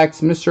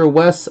Diamondbacks. Mr.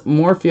 Wes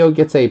Morfield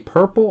gets a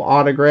purple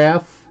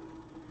autograph,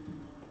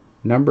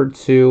 number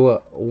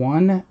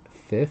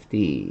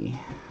 2/150.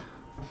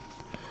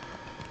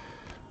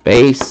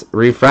 Base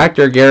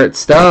refractor, Garrett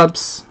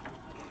Stubbs.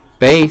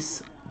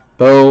 Base,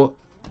 Bo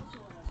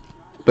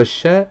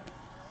Bichette.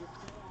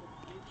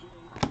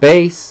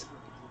 Base,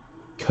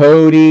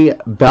 Cody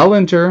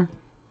Bellinger.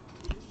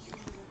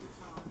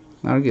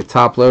 That'll get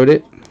top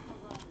loaded.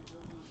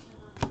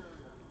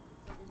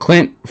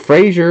 Clint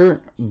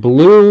Frazier,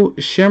 blue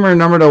shimmer,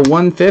 number to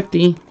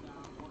 150.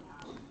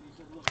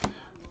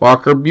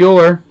 Walker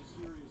Buehler,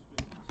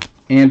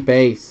 and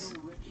base.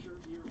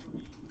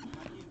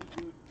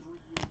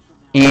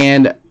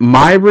 And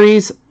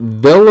Maurice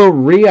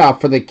Villarreal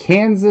for the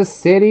Kansas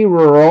City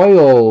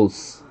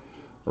Royals,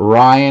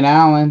 Ryan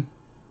Allen.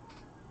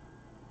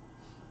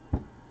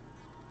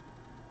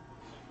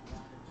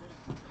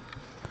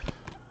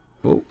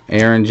 Oh,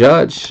 Aaron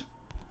Judge.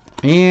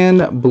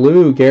 And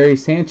blue, Gary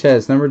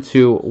Sanchez, number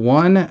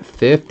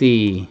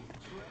 2/150.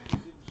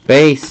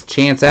 Base,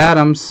 Chance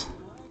Adams.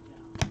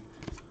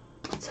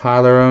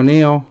 Tyler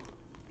O'Neill.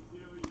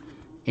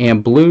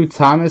 And blue,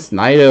 Thomas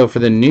Naito for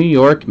the New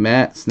York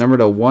Mets, number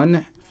to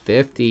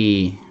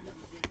 150.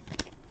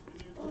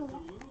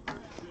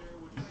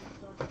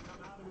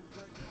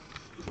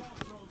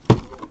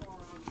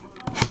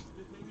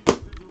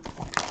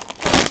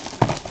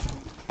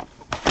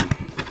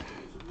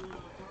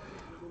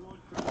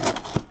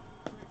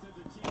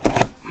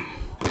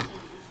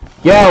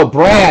 Yo,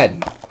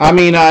 Brad. I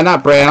mean,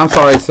 not Brad. I'm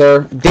sorry,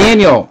 sir.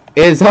 Daniel,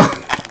 is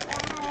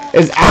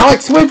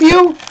Alex with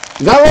you?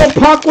 Is that little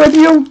punk with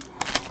you?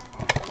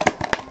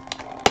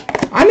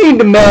 I need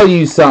to mail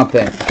you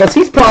something, because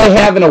he's probably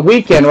having a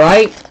weekend,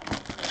 right?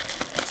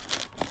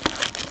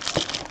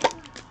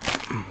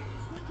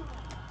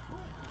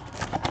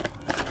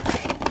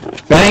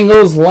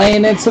 Bengals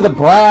laying into the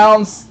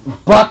Browns.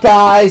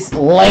 Buckeyes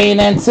laying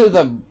into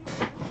the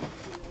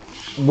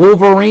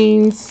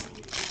Wolverines.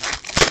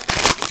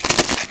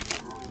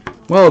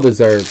 Well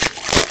deserved.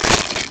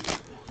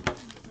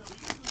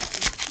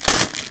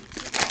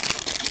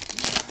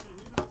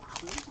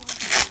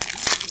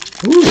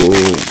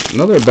 Ooh,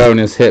 another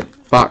bonus hit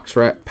box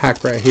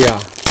pack right here.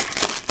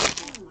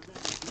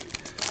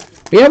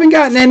 We haven't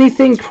gotten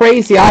anything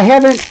crazy. I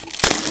haven't.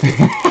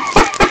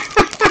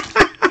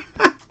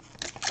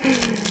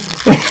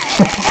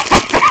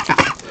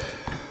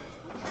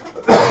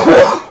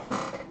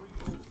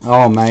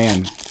 Oh,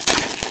 man.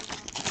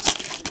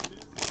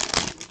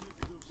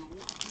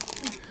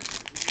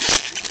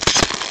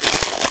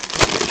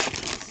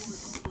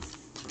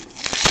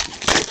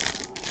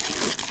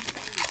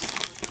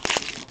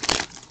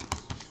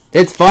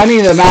 It's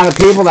funny the amount of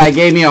people that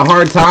gave me a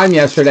hard time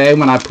yesterday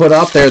when I put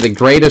up there the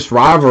greatest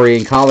rivalry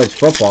in college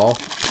football.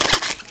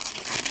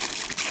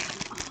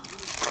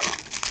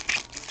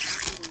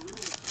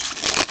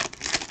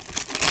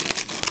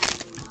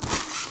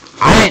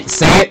 I didn't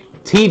say it.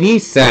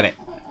 TV said it.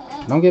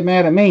 Don't get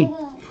mad at me.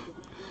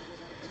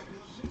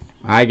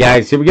 Alright,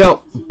 guys. Here we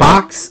go.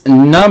 Box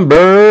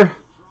number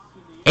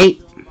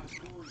 8.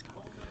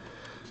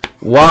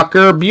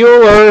 Walker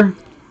Bueller.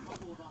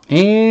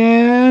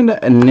 And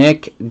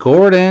Nick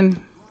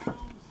Gordon.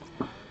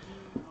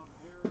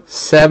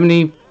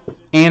 70th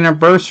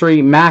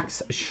anniversary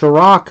Max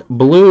Schrock.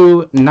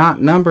 Blue,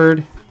 not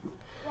numbered.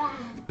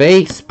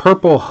 Base,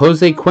 purple,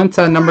 Jose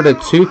Quinta, number to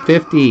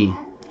 250.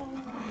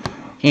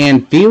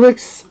 And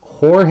Felix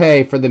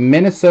Jorge for the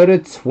Minnesota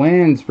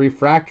Twins.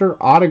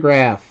 Refractor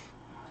autograph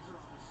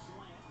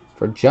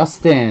for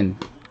Justin.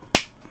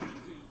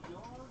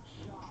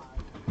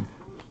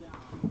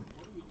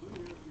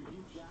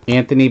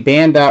 Anthony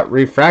Banda,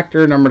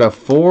 refractor number to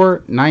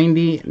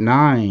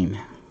 499.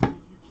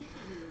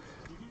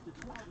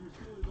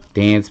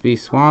 Dansby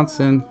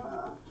Swanson.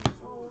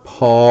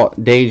 Paul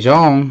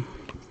DeJong.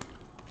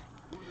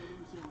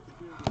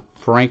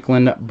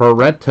 Franklin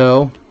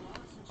Barreto.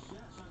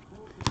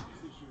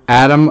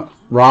 Adam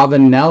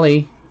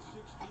Ravanelli.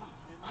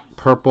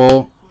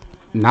 Purple,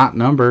 not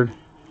numbered.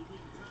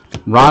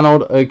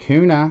 Ronald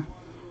Acuna.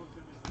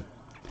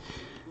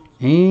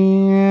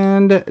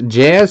 And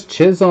Jazz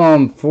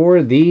Chisholm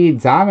for the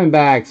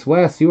Diamondbacks.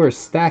 Wes, you are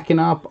stacking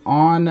up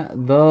on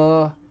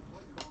the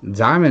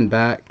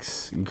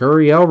Diamondbacks.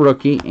 Gurriel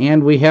rookie.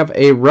 And we have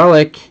a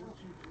relic.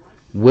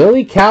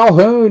 Willie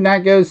Calhoun. That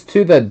goes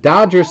to the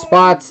Dodger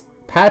spots.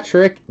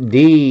 Patrick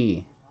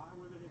D.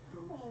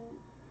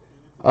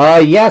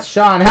 Yes,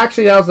 Sean.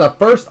 Actually, that was the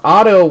first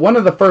auto. One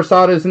of the first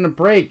autos in the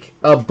break.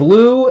 A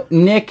blue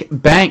Nick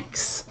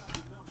Banks.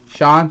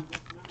 Sean.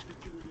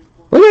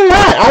 Look at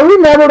that. I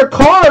remembered a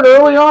card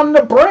early on in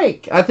the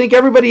break. I think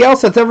everybody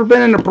else that's ever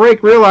been in the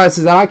break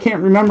realizes that I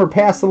can't remember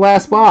past the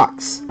last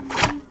box.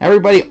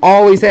 Everybody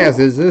always asks,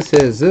 is this?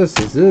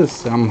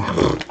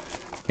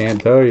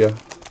 Can't tell you.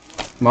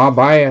 My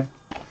bad.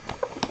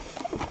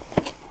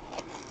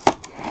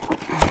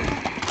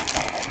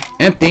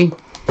 Empty.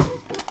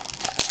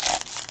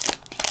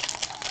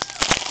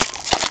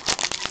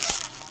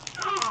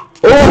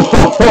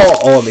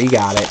 Oh, he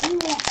got it.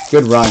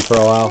 Good run for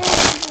a while.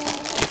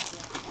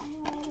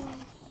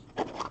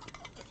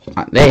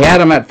 They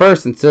had him at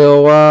first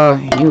until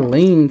he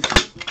leaned.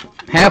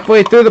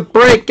 Halfway through the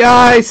break,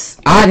 guys.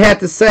 I'd have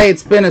to say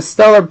it's been a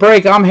stellar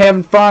break. I'm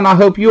having fun. I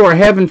hope you are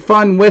having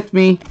fun with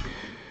me.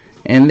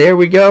 And there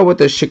we go with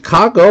the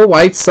Chicago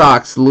White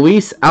Sox.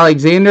 Luis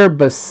Alexander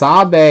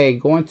Basabe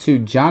going to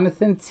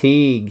Jonathan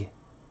Teague.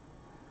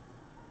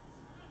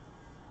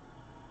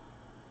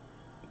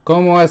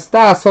 ¿Cómo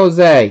estás,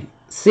 Jose?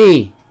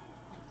 Sí.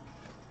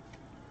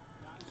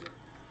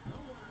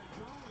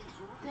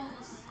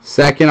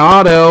 Second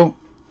auto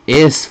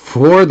is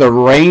for the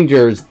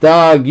Rangers.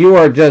 Doug, you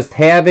are just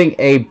having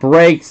a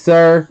break,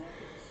 sir.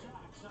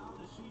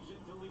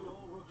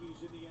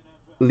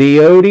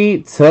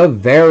 Leody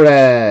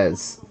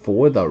Taveras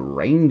for the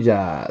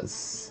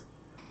Rangers.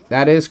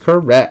 That is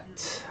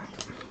correct.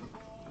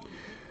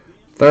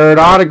 Third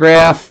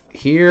autograph.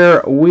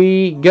 Here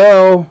we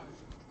go.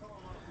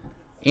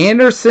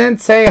 Anderson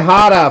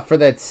Tejada for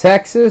the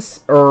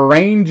Texas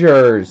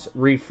Rangers.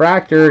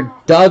 Refractor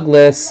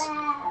Douglas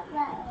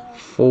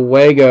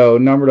Fuego,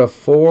 number to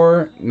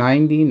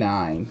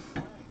 499.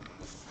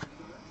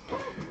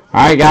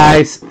 Alright,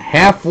 guys.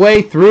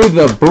 Halfway through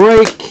the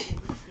break.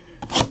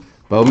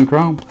 Bowman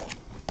Chrome.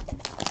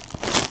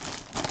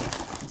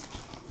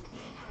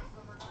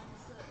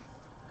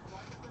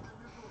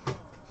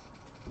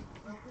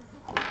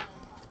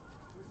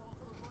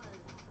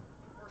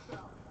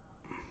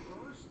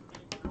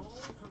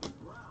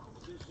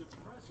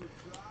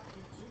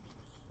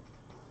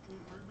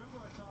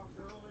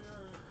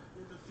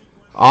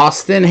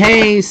 Austin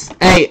Hayes.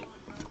 Hey,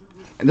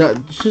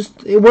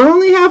 we're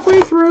only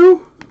halfway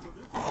through.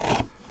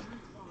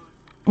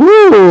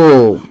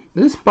 Ooh,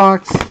 this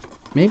box.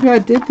 Maybe I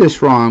did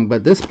this wrong,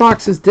 but this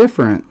box is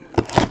different.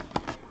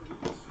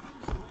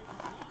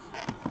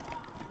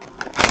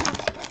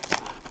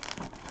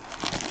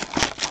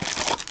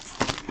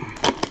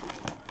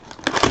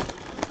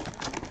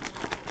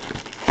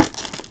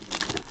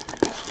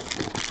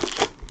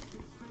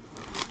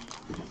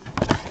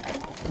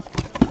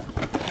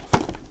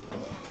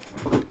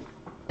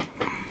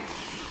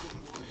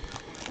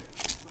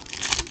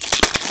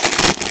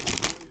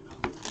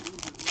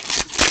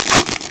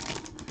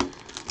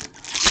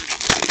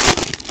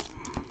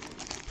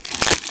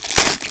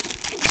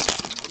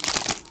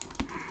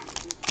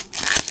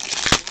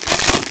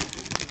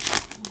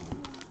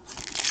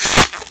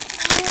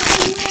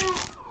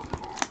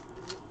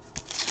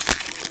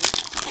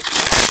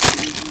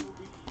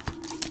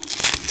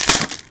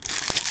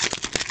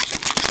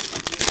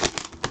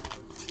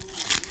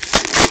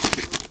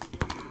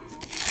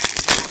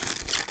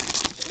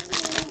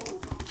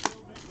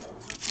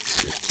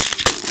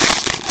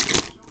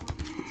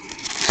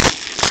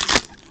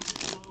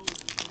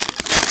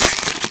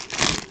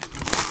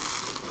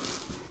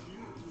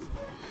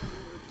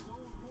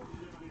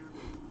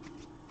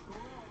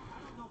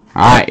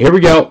 Alright, here we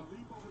go.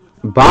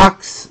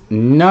 Box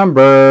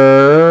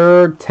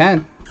number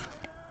 10.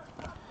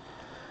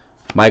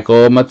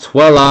 Michael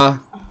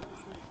Matuella.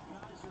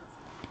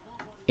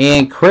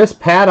 And Chris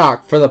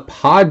Paddock for the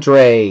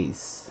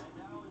Padres.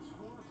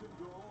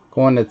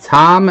 Going to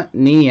Tom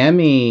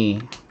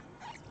Niemi.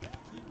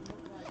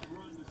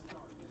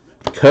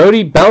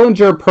 Cody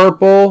Bellinger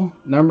purple,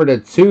 number to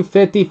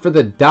 250 for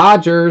the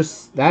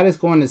Dodgers. That is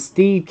going to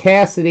Steve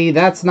Cassidy.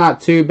 That's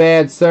not too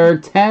bad, sir.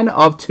 10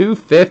 of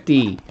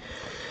 250.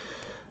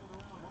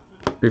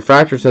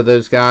 Refractors of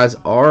those guys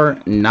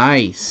are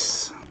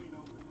nice.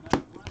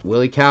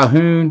 Willie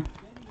Calhoun.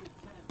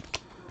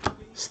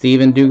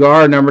 Steven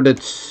Dugar, number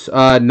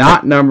to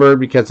not numbered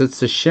because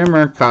it's a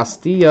shimmer.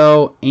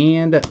 Castillo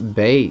and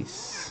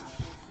base.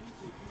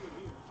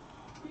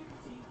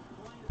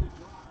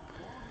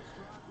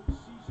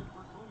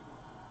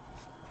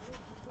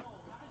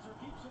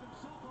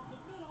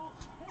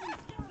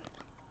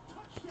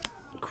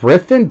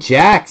 Griffin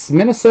Jacks.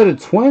 Minnesota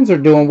Twins are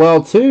doing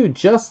well too.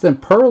 Justin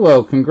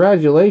Perlow,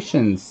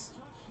 congratulations.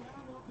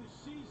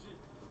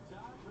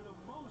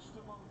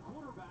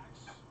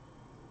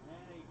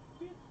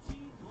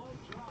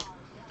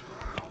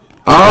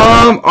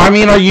 I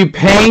mean, are you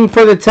paying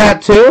for the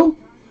tattoo?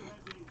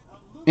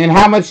 And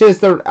how much is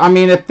the, I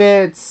mean, if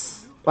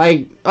it's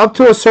like up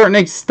to a certain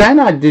extent,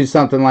 I'd do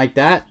something like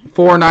that.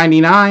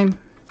 $4.99.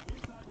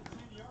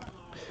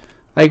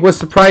 Like, what's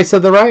the price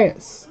of the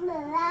rice?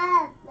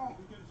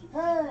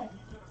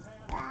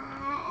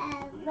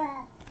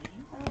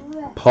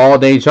 Paul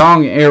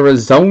DeJong,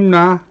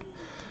 Arizona.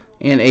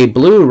 And a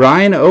blue,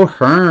 Ryan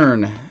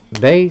O'Hearn,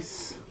 base.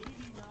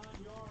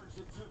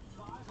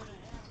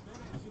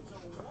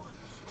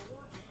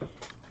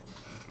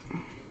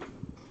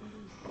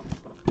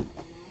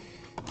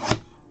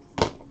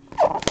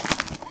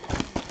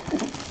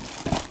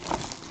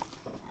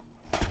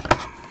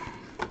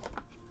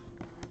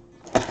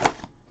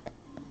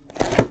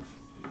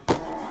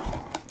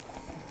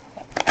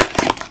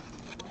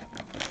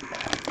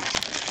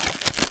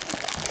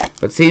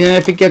 But see, then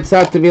if it gets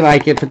up to be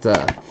like, if it's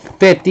a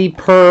 50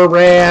 per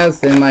raz,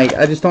 then like,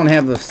 I just don't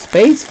have the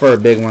space for a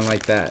big one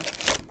like that.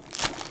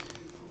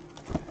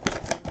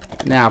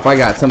 Now, if I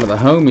got some of the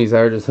homies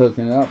that are just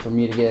hooking it up for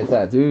me to get a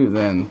tattoo,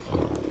 then...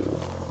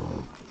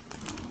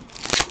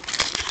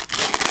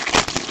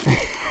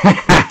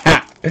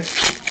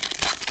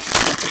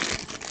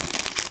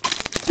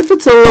 If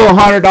it's a little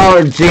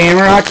 $100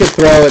 jammer, I could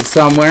throw it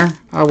somewhere.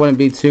 I wouldn't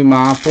be too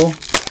mindful.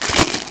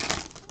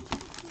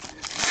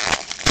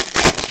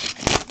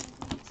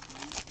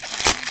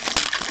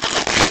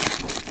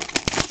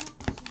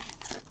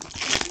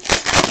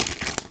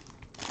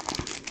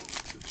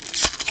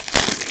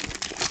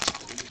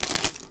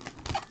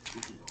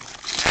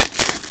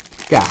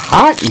 Got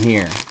hot in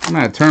here. I'm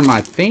going to turn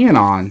my fan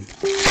on.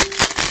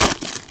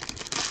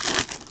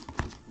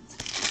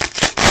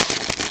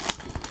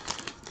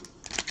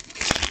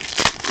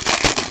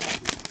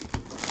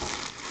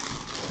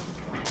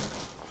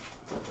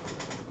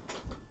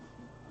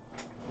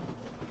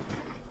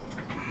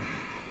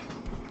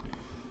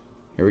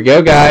 Here we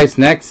go, guys.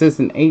 Next is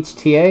an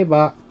HTA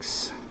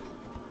box.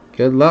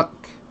 Good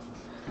luck.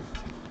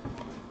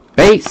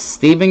 Base,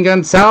 Steven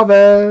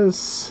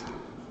Gonsalves.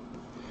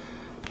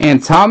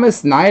 And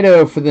Thomas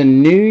Nido for the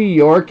New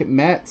York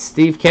Mets.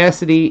 Steve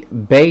Cassidy,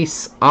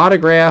 base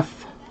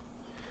autograph.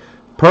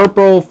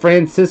 Purple,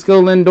 Francisco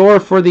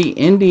Lindor for the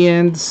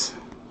Indians.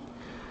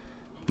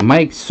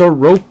 Mike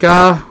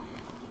Soroka.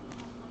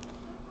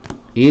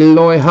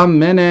 Eloy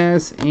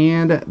Jimenez,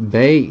 and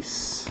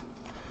base.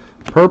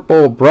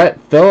 Purple, Brett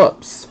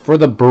Phillips for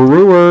the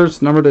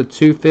Brewers, number to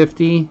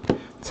 250.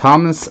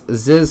 Thomas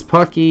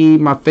Zizpucky,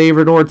 my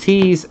favorite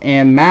Ortiz.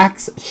 And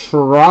Max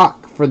Schrock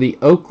for the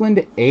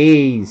Oakland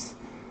A's.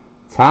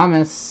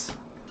 Thomas.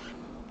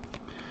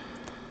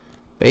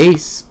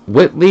 Base,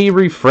 Whitley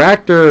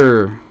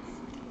Refractor.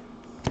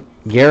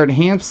 Garrett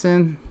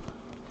Hampson.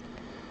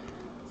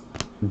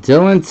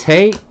 Dylan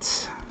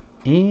Tate.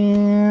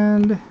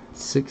 And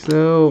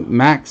 6-0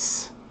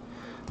 Max.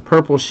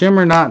 Purple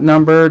Shimmer, not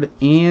numbered.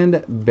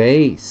 And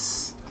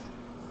base.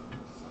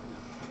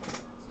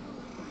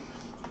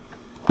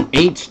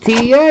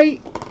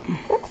 HTA.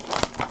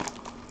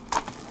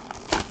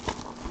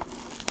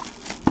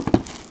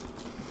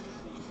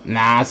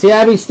 Nah, see,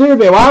 that'd be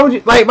stupid. Why would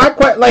you, like,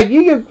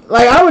 you could,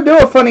 like, I would do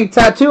a funny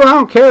tattoo. I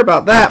don't care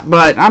about that,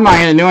 but I'm not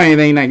going to do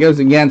anything that goes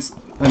against,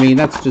 I mean,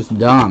 that's just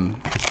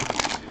dumb.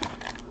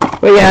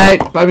 But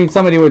yeah, I mean,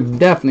 somebody would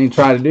definitely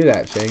try to do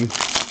that, Shane.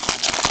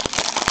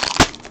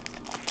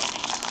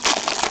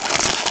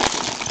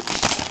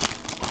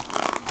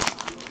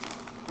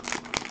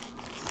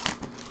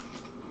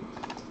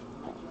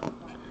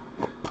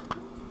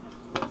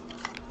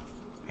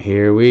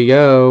 Here we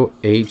go,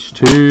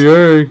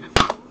 HTA.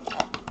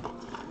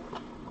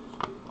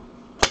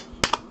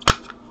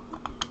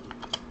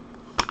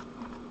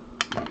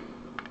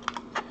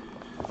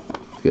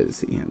 Good to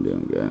see him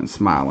doing good and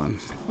smiling.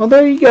 Well,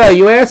 there you go.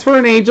 You ask for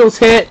an Angels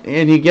hit,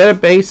 and you get a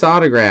base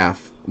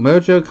autograph.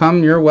 Mojo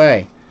come your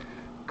way.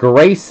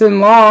 Grayson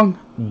Long,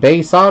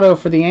 Base auto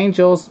for the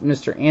Angels,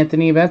 Mr.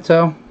 Anthony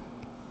Vento.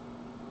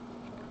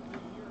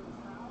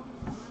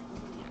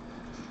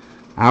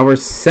 Our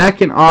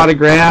second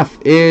autograph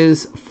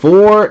is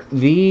for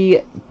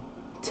the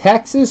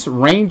Texas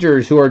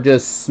Rangers, who are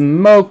just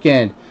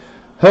smoking.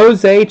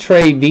 Jose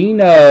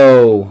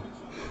Trevino.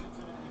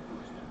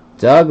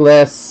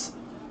 Douglas.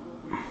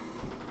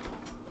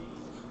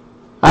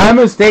 I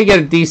almost did get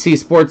a DC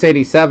Sports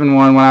 87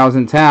 one when I was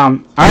in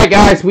town. Alright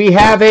guys, we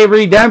have a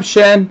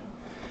redemption.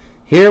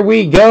 Here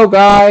we go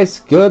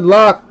guys. Good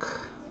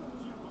luck.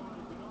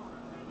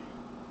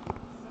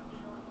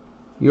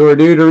 You are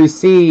due to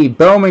receive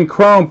Bowman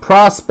Chrome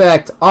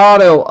Prospect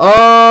Auto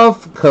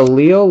of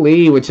Khalil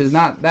Lee, which is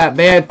not that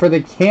bad for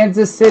the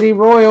Kansas City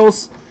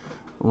Royals.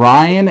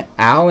 Ryan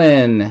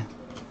Allen.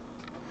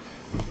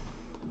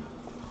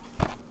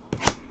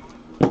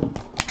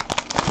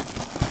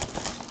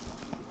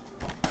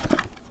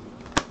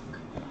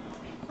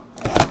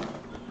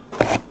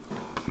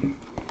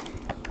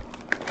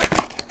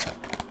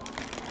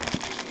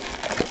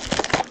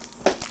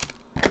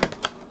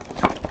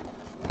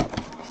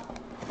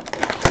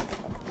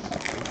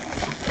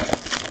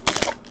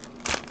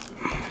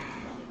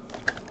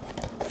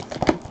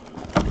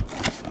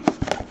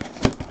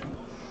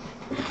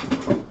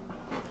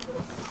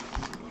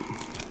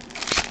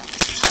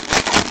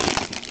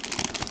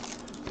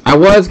 I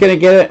was going to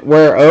get it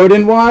where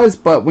Odin was,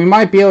 but we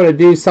might be able to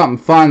do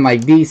something fun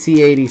like DC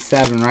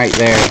 87 right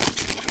there.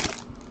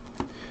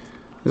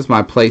 This is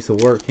my place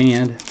of work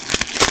hand.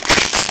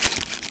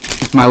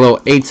 This is my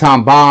little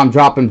Atom bomb,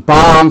 dropping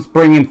bombs,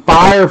 bringing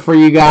fire for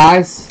you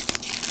guys.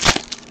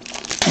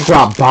 I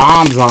drop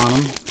bombs on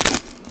them.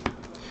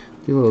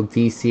 Do a little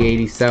DC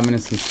 87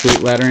 and some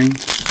sweet lettering.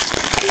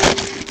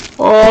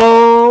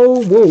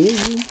 Oh, whoa.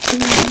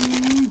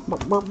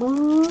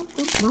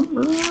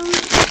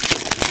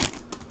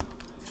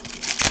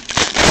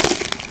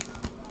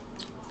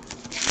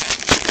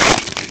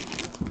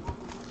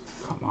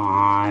 Come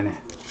on.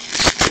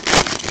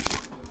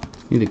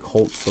 Need the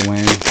Colts to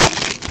win.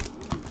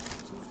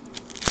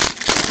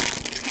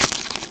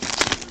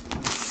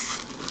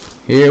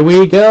 Here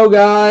we go,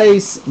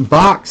 guys.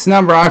 Box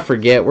number, I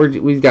forget.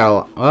 We've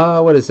got,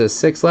 what is this?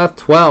 6 left?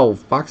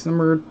 12. Box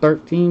number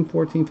 13,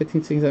 14,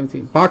 15, 16,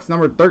 17. Box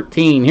number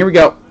 13. Here we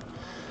go.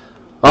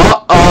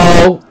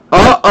 Uh-oh.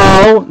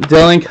 Uh-oh.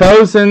 Dylan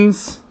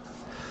Cousins.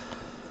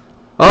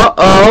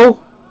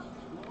 Uh-oh.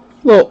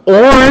 Little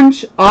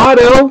orange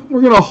auto.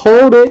 We're going to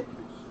hold it.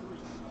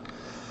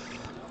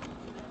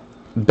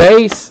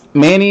 Base,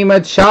 Manny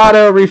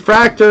Machado,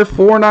 refractor,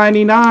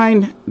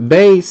 $4.99.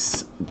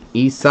 Base,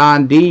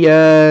 Isan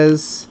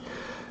Diaz.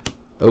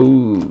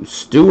 Oh,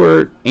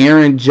 Stewart,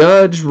 Aaron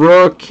Judge,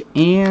 Rook,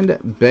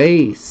 and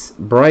base,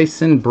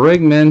 Bryson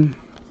Brigman.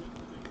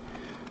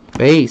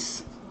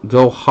 Base,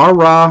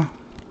 Gohara.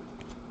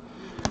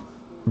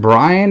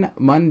 Brian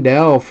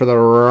Mundell for the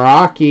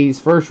Rockies.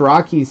 First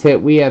Rockies hit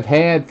we have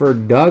had for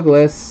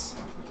Douglas.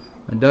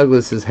 And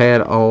Douglas has had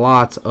a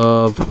lot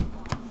of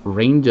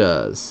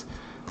Rangers.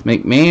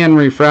 McMahon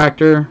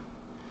refractor.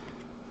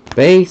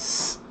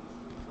 Base.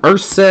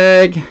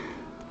 Urseg.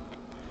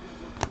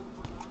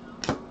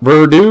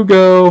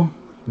 Verdugo.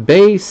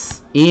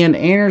 Base. Ian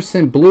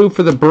Anderson blue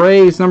for the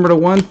Braves. Number to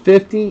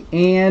 150.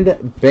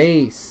 And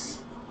base.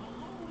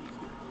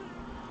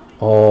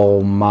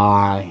 Oh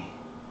my.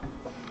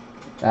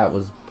 That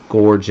was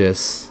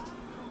gorgeous.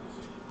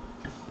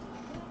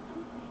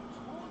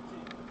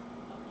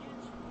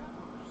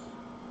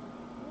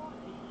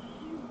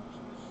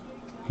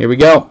 Here we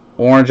go.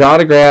 Orange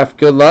autograph.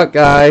 Good luck,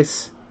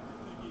 guys.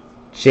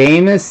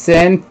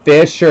 Jameson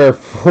Fisher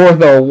for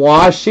the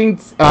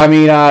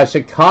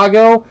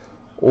Chicago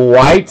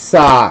White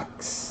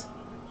Sox.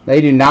 They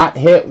do not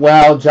hit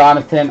well,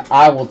 Jonathan.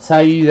 I will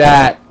tell you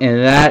that. And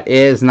that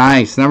is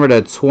nice. Number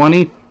to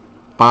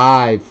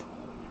 25.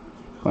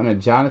 On a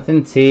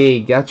Jonathan T.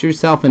 Got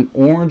yourself an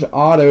orange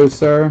auto,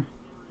 sir.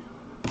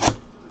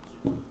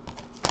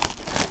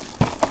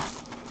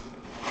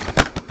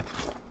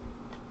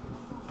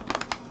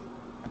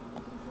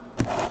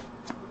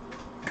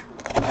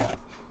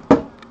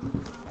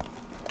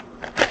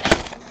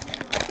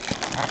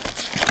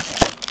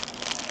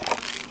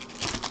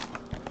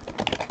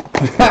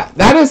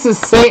 That is the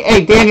same.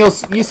 Hey, Daniel,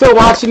 you still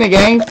watching the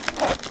game?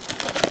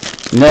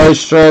 No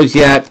Stros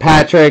yet,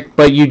 Patrick,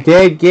 but you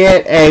did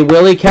get a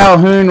Willie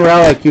Calhoun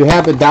relic. You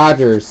have the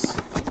Dodgers.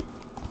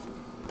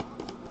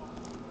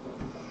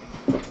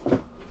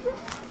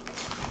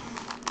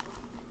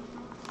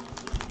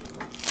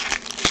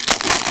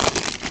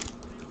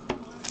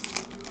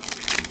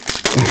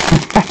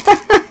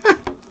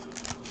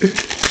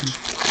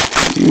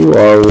 You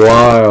are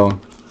wild.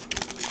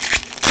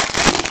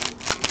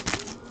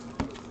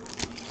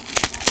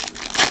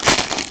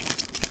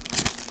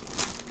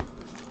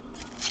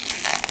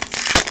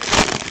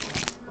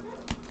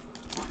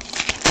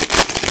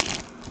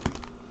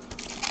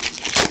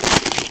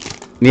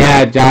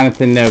 Yeah,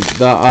 Jonathan,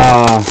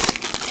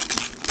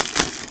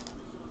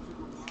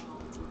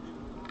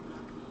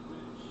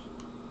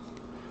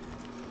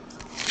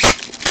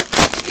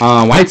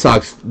 White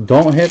Sox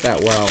don't hit that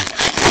well.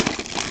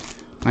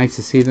 Nice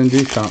to see them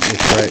do something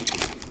this break.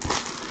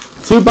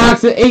 2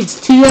 boxes of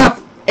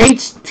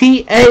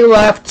HTA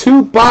left.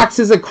 2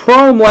 boxes of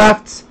Chrome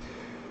left.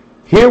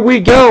 Here we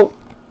go.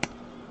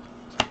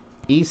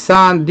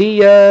 Isan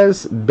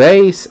Diaz,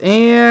 base,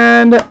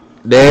 and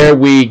there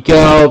we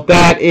go.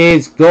 That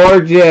is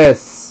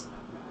gorgeous.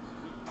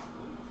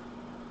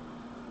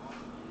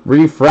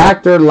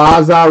 Refractor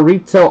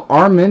Lazarito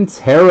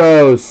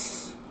Armenteros.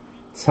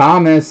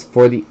 Thomas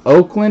for the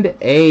Oakland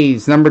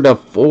A's, number to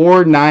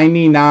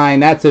 499.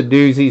 That's a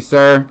doozy,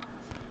 sir.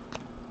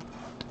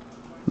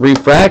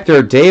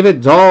 Refractor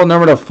David Dahl,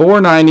 number to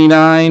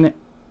 499.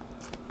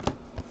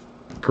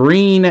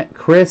 Green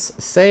Chris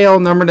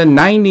Sale, number to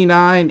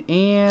 99.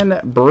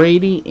 And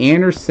Brady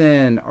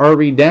Anderson, our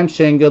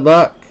redemption. Good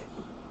luck.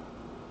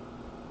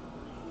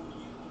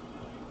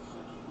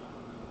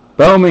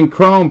 Bowman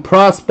Chrome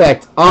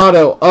Prospect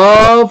Auto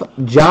of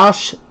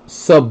Josh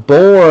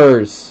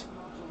Sabors.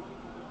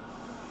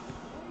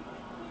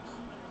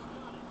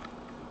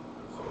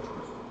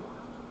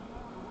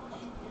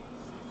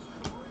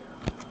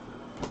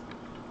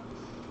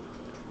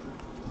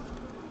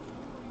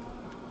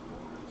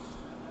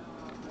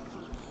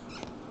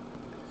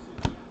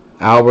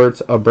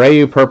 Albert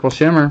Abreu Purple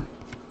Shimmer.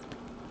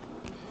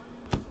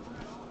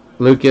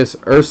 Lucas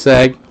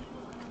Urseg.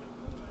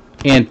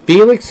 And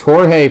Felix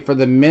Jorge for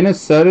the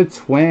Minnesota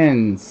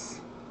Twins.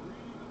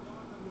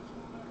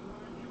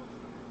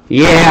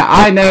 Yeah,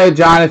 I know,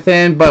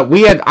 Jonathan, but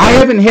I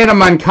haven't hit a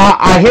Moncada.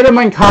 I hit a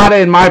Moncada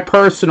in my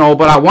personal,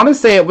 but I want to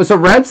say it was a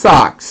Red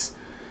Sox.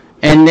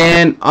 And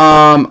then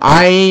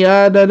I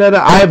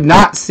have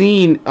not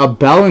seen a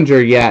Bellinger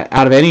yet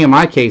out of any of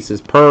my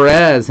cases.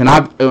 Perez, and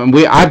I've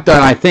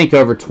done, I think,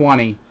 over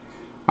 20.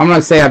 I'm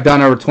gonna say I've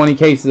done over 20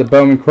 cases of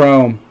Bowman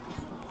Chrome.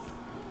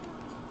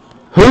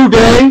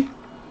 Houday,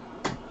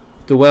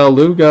 Duel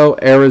Lugo,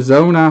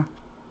 Arizona.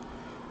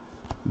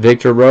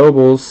 Victor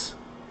Robles,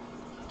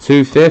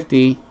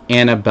 250,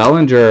 and a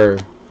Bellinger.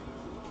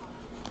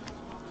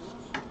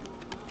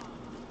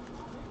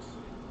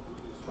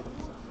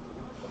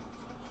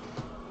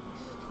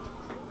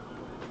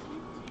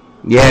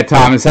 Yeah,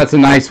 Thomas, that's a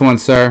nice one,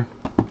 sir.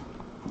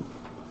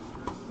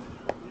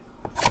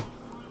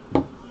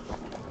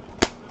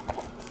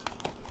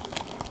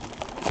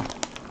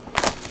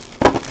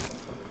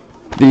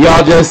 Did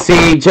y'all just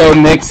see Joe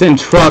Mixon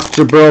truck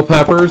Jabril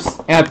Peppers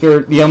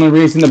after the only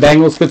reason the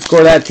Bengals could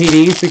score that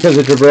TD is because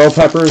of Jabril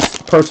Peppers'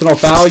 personal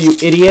foul? You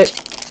idiot.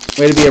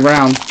 Way to be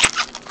around.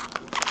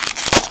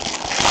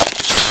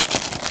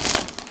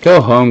 Go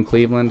home,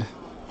 Cleveland.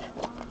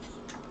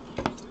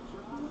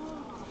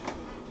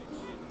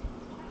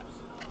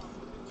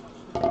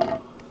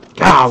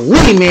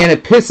 Golly, man,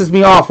 it pisses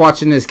me off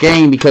watching this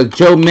game because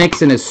Joe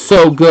Mixon is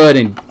so good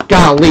and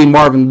golly,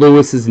 Marvin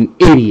Lewis is an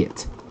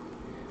idiot.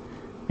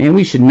 Man,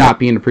 we should not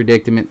be in the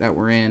predicament that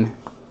we're in.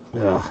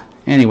 Ugh.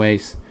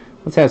 Anyways,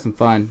 let's have some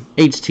fun.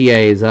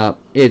 HTA is up.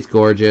 It's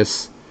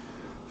gorgeous.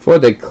 For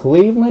the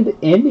Cleveland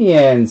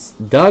Indians,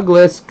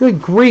 Douglas.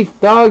 Good grief,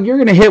 Doug. You're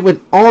going to hit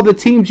with all the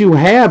teams you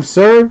have,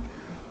 sir.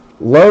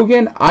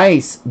 Logan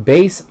Ice,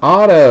 base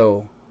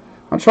auto.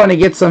 I'm trying to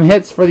get some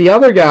hits for the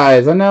other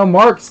guys. I know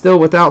Mark's still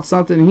without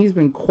something. He's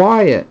been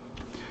quiet.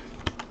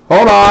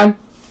 Hold on.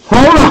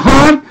 Hold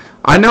on.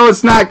 I know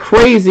it's not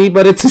crazy,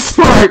 but it's a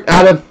start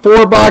out of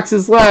 4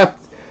 boxes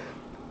left.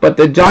 But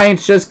the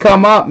Giants just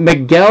come up.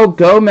 Miguel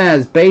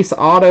Gomez, base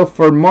auto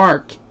for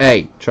Mark.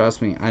 Hey,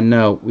 trust me. I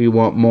know we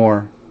want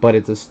more, but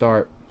it's a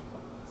start.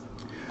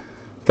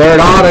 3rd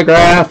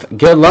autograph.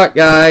 Good luck,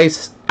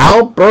 guys.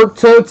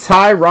 Alberto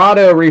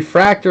Tirado,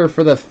 refractor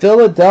for the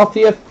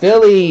Philadelphia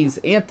Phillies.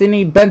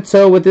 Anthony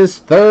Bento with his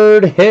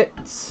 3rd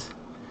hit.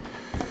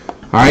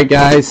 All right,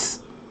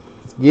 guys.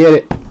 Let's get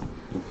it.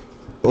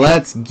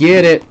 Let's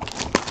get it.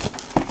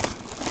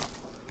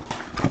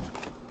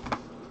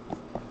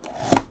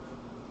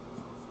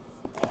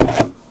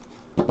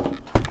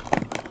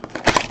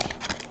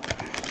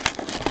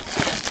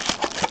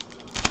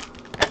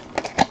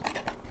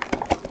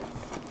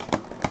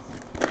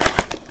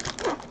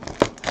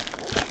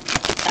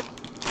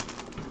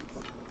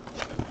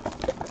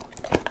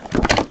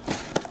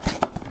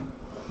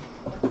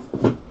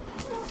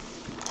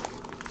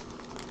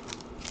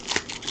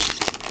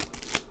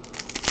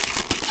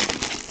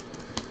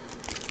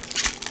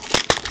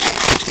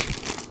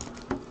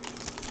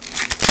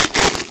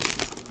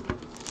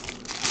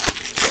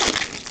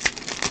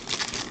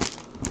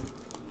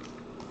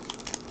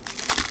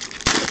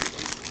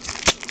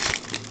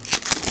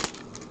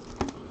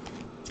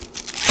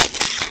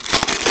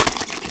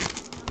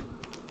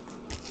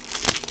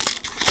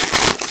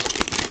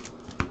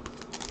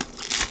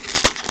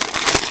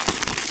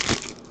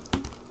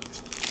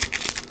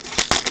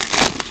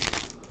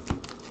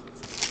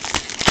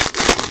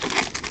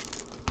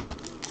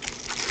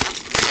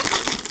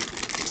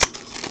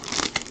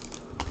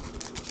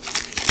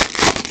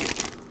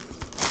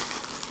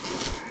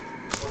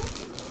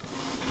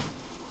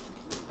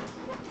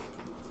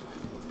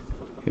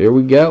 Here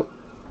we go.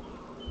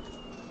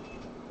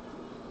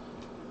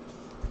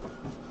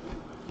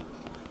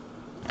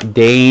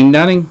 Dane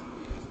Dunning,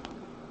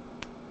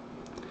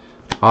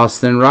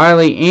 Austin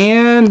Riley,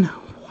 and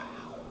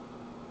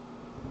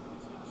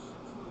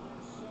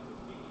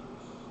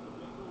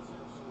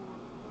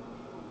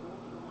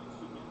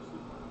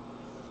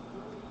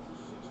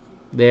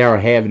they are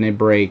having a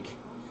break.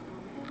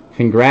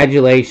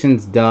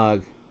 Congratulations,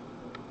 Doug.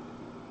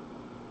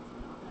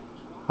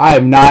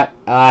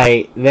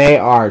 They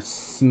are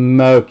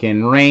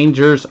smoking.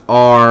 Rangers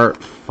are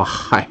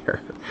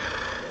fire.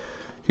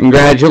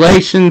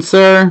 Congratulations,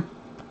 sir.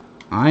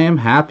 I am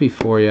happy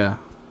for you.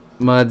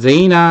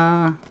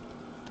 Medina,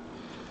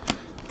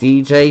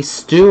 DJ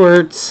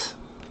Stewart,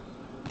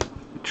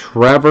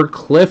 Trevor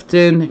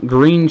Clifton,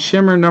 Green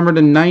Shimmer, number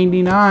to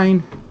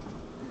 99.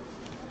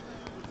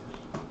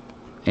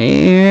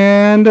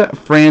 And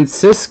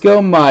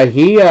Francisco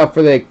Mejia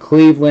for the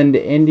Cleveland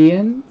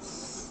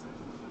Indians.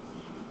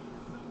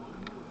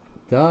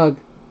 Doug,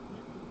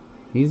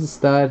 he's a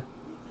stud.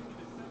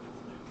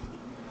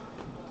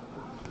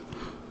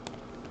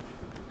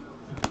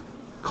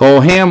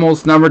 Cole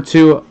Hamels, number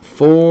 2,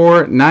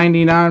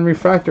 499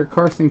 refractor,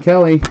 Carson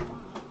Kelly.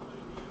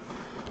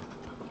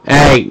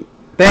 Hey,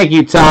 thank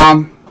you,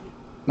 Tom.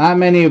 Not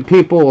many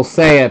people will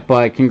say it,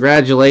 but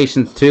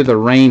congratulations to the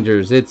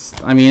Rangers. It's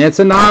an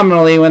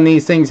anomaly when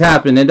these things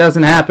happen. It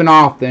doesn't happen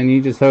often.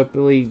 You just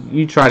hopefully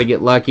you try to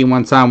get lucky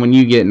one time when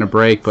you get in a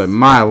break. But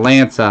my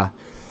Lanta,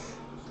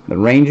 the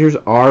Rangers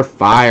are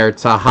fire.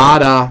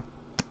 Tejada.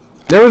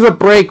 There was a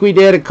break we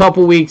did a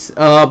couple weeks,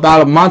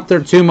 about a month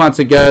or 2 months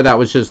ago, that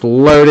was just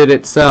loaded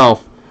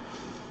itself.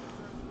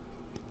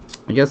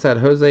 I guess that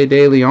Jose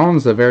De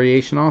Leon's a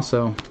variation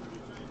also.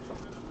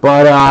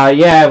 But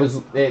yeah,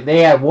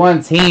 they had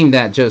one team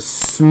that just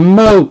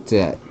smoked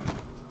it.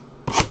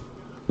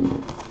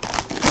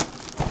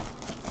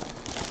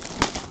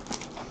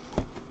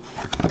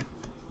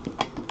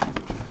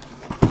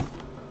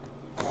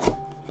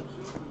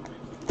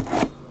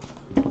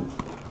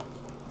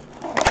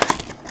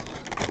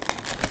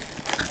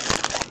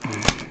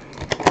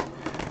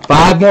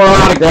 Five more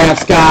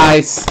autographs,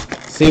 guys.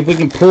 See if we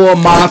can pull a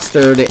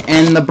monster to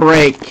end the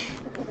break.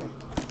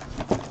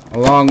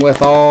 Along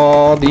with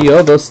all the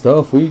other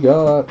stuff we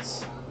got.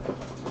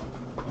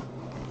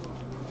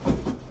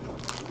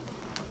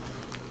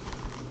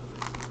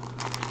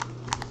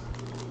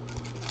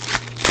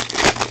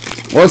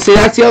 Well, see,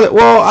 that's the other...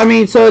 Well, I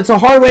mean, so it's a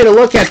hard way to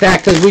look at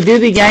that because we do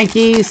the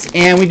Yankees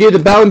and we do the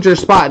Bellinger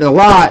spot a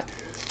lot.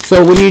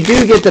 So when you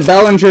do get the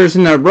Bellingers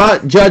and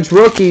the Judge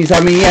rookies,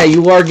 I mean, yeah,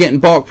 you are getting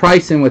bulk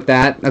pricing with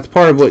that. That's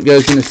part of what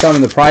goes into some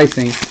of the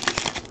pricing.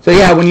 So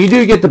yeah, when you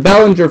do get the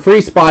Bellinger free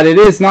spot, it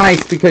is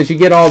nice because you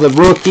get all the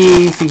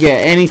rookies, you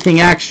get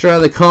anything extra,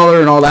 the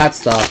color, and all that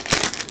stuff.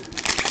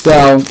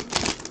 So,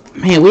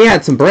 man, we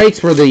had some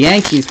breaks where the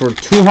Yankees were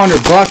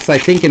 $200, I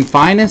think, in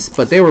finest,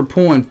 but they were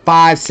pulling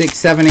 5, 6,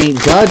 7, 8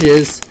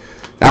 Judges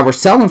that were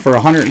selling for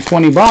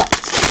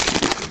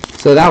 $120.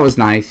 So that was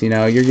nice, you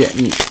know. You're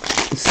getting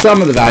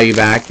some of the value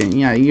back, and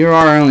yeah, you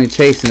are only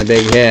chasing a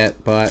big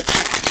hit, but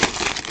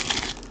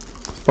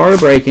it's part of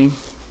breaking.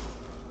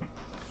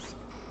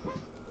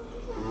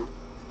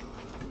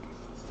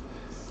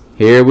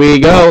 Here we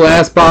go.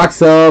 Last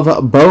box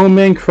of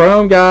Bowman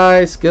Chrome,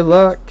 guys. Good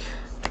luck.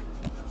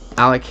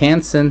 Alec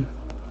Hansen.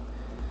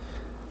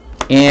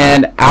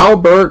 And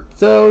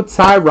Alberto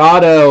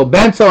Tirado.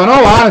 Bento, in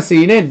all honesty,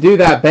 you didn't do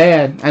that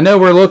bad. I know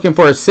we're looking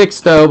for a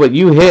 6-0, but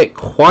you hit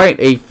quite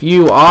a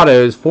few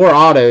autos. 4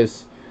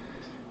 autos.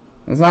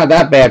 It's not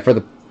that bad for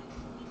the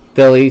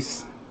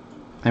Phillies.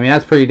 I mean,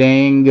 that's pretty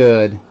dang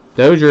good.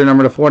 Dozier,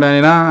 number to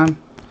 499.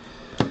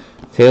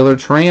 Taylor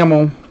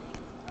Trammell.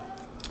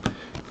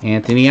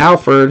 Anthony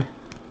Alford,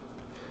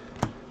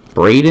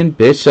 Braden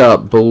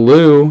Bishop,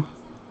 Blue,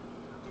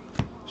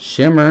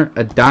 Shimmer,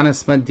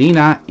 Adonis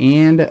Medina,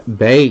 and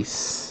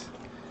Base.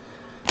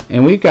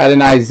 And we've got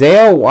an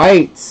Isaiah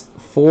White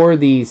for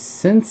the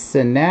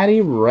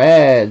Cincinnati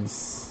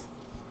Reds.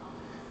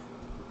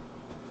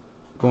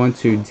 Going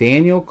to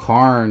Daniel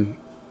Karn.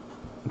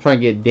 I'm trying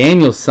to get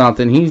Daniel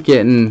something. He's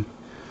getting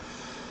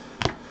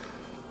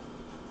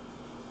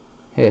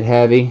hit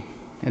heavy.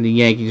 And the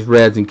Yankees,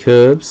 Reds, and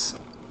Cubs.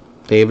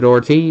 David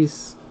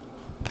Ortiz,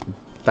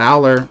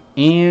 Fowler,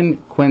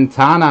 and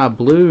Quintana,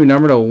 blue,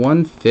 number to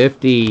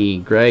 150.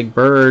 Greg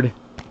Bird.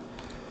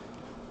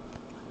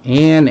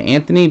 And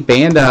Anthony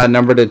Banda,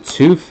 number to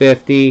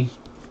 250.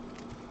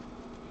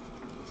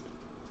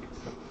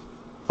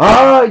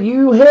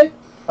 You hit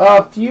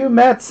a few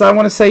Mets. I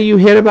want to say you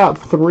hit about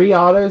 3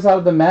 autos out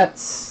of the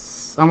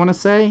Mets. I want to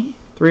say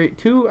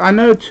 2. I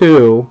know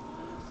 2,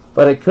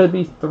 but it could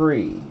be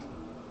 3.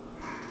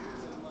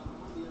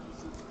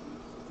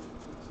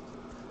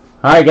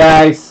 Alright,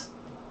 guys.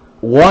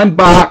 1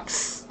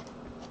 box.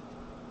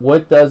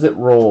 What does it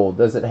roll?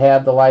 Does it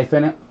have the life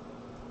in it?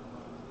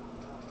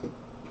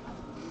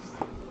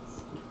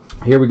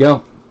 Here we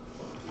go.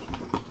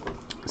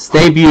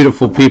 Stay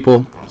beautiful,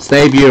 people.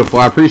 Stay beautiful.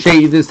 I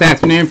appreciate you this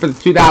afternoon for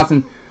the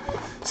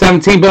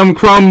 2017 Bowman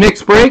Chrome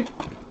mix break.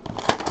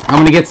 I'm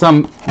going to get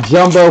some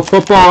jumbo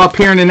football up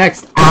here in the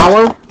next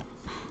hour.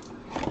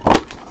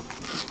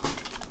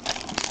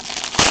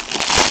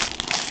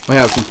 We'll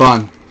have some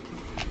fun.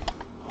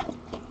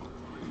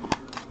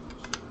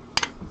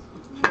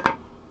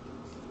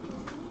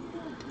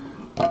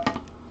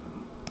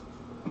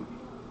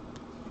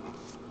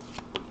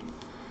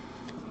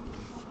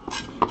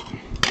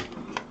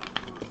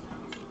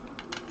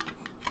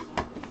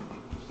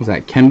 Was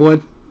that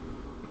Kenwood?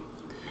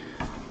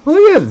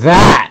 Look at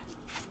that.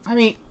 I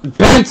mean,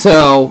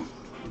 Bento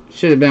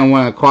should have been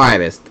one of the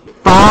quietest.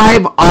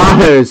 5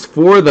 autos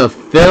for the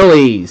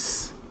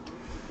Phillies.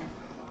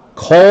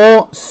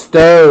 Cole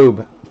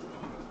Stobe.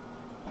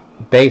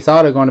 Base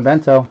auto going to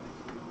Bento.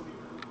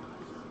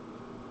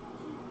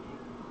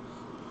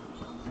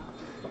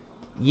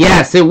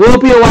 Yes, it will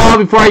be a while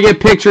before I get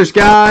pictures,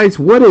 guys.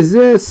 What is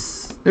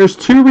this? There's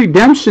 2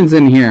 redemptions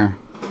in here.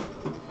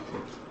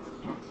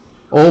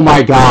 Oh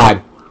my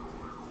God.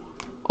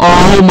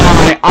 Oh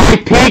my. I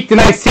peeked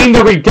and I seen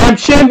the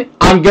redemption.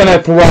 I'm going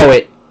to throw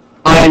it.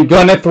 I am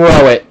going to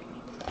throw it.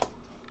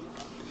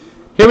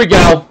 Here we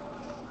go.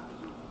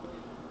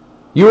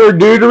 You are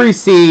due to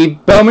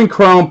receive Bowman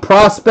Chrome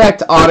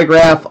Prospect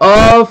Autograph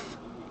of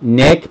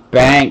Nick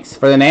Banks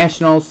for the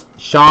Nationals.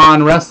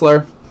 Sean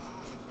Wrestler.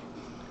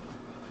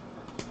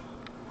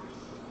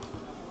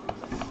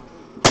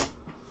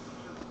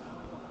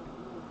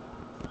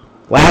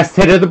 Last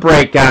hit of the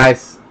break,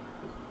 guys.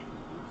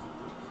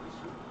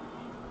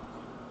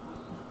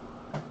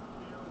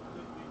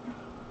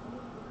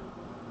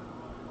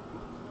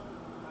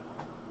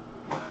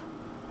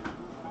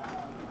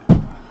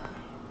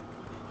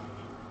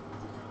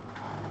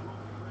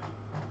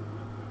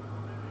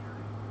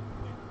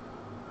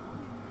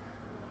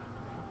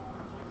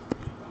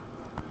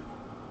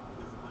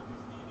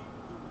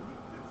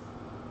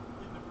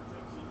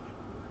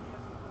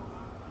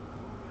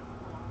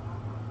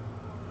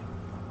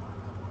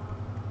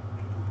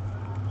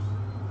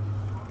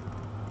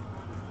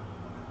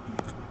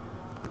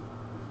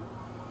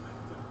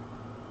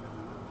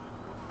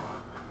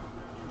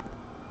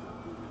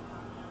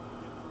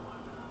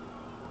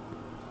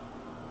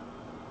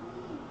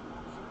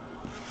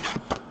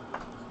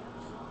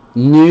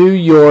 New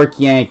York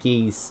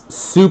Yankees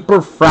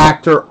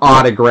Superfractor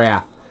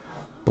Autograph.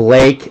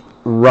 Blake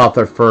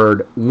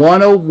Rutherford.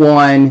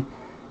 101.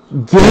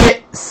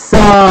 Get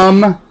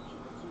some.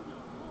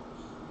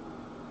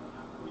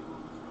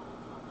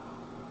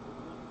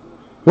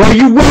 Where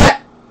you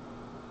at?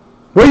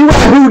 Where you at,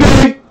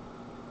 Houday?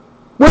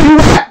 Where you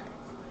at?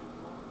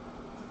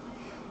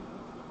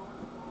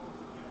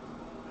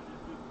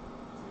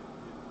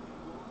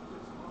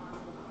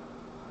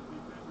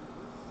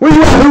 Where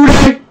you at,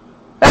 Houday?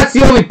 That's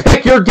the only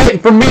pick you're getting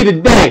from me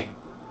today.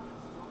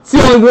 It's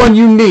the only one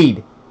you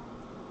need.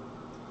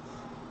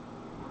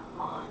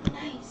 Oh,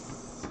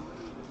 nice.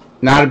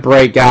 Not a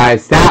break,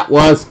 guys. That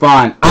was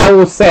fun. I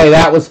will say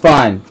that was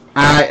fun.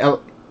 I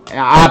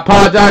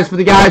apologize for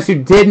the guys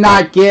who did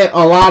not get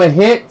a lot of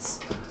hits.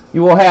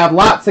 You will have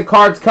lots of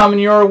cards coming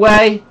your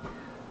way.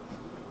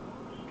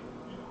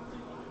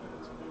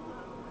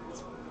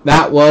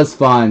 That was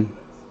fun.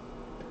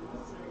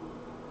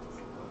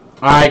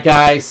 Alright,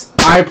 guys.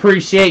 I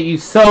appreciate you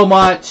so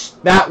much.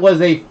 That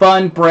was a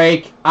fun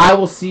break. I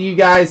will see you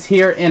guys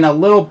here in a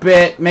little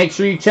bit. Make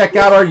sure you check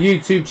out our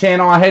YouTube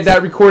channel. I had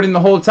that recording the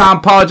whole time.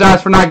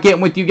 Apologize for not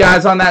getting with you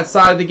guys on that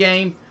side of the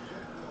game.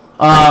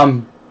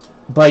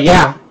 But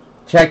yeah,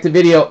 check the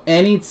video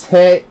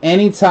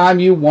anytime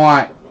you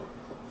want.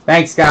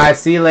 Thanks, guys.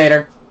 See you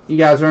later. You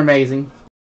guys are amazing.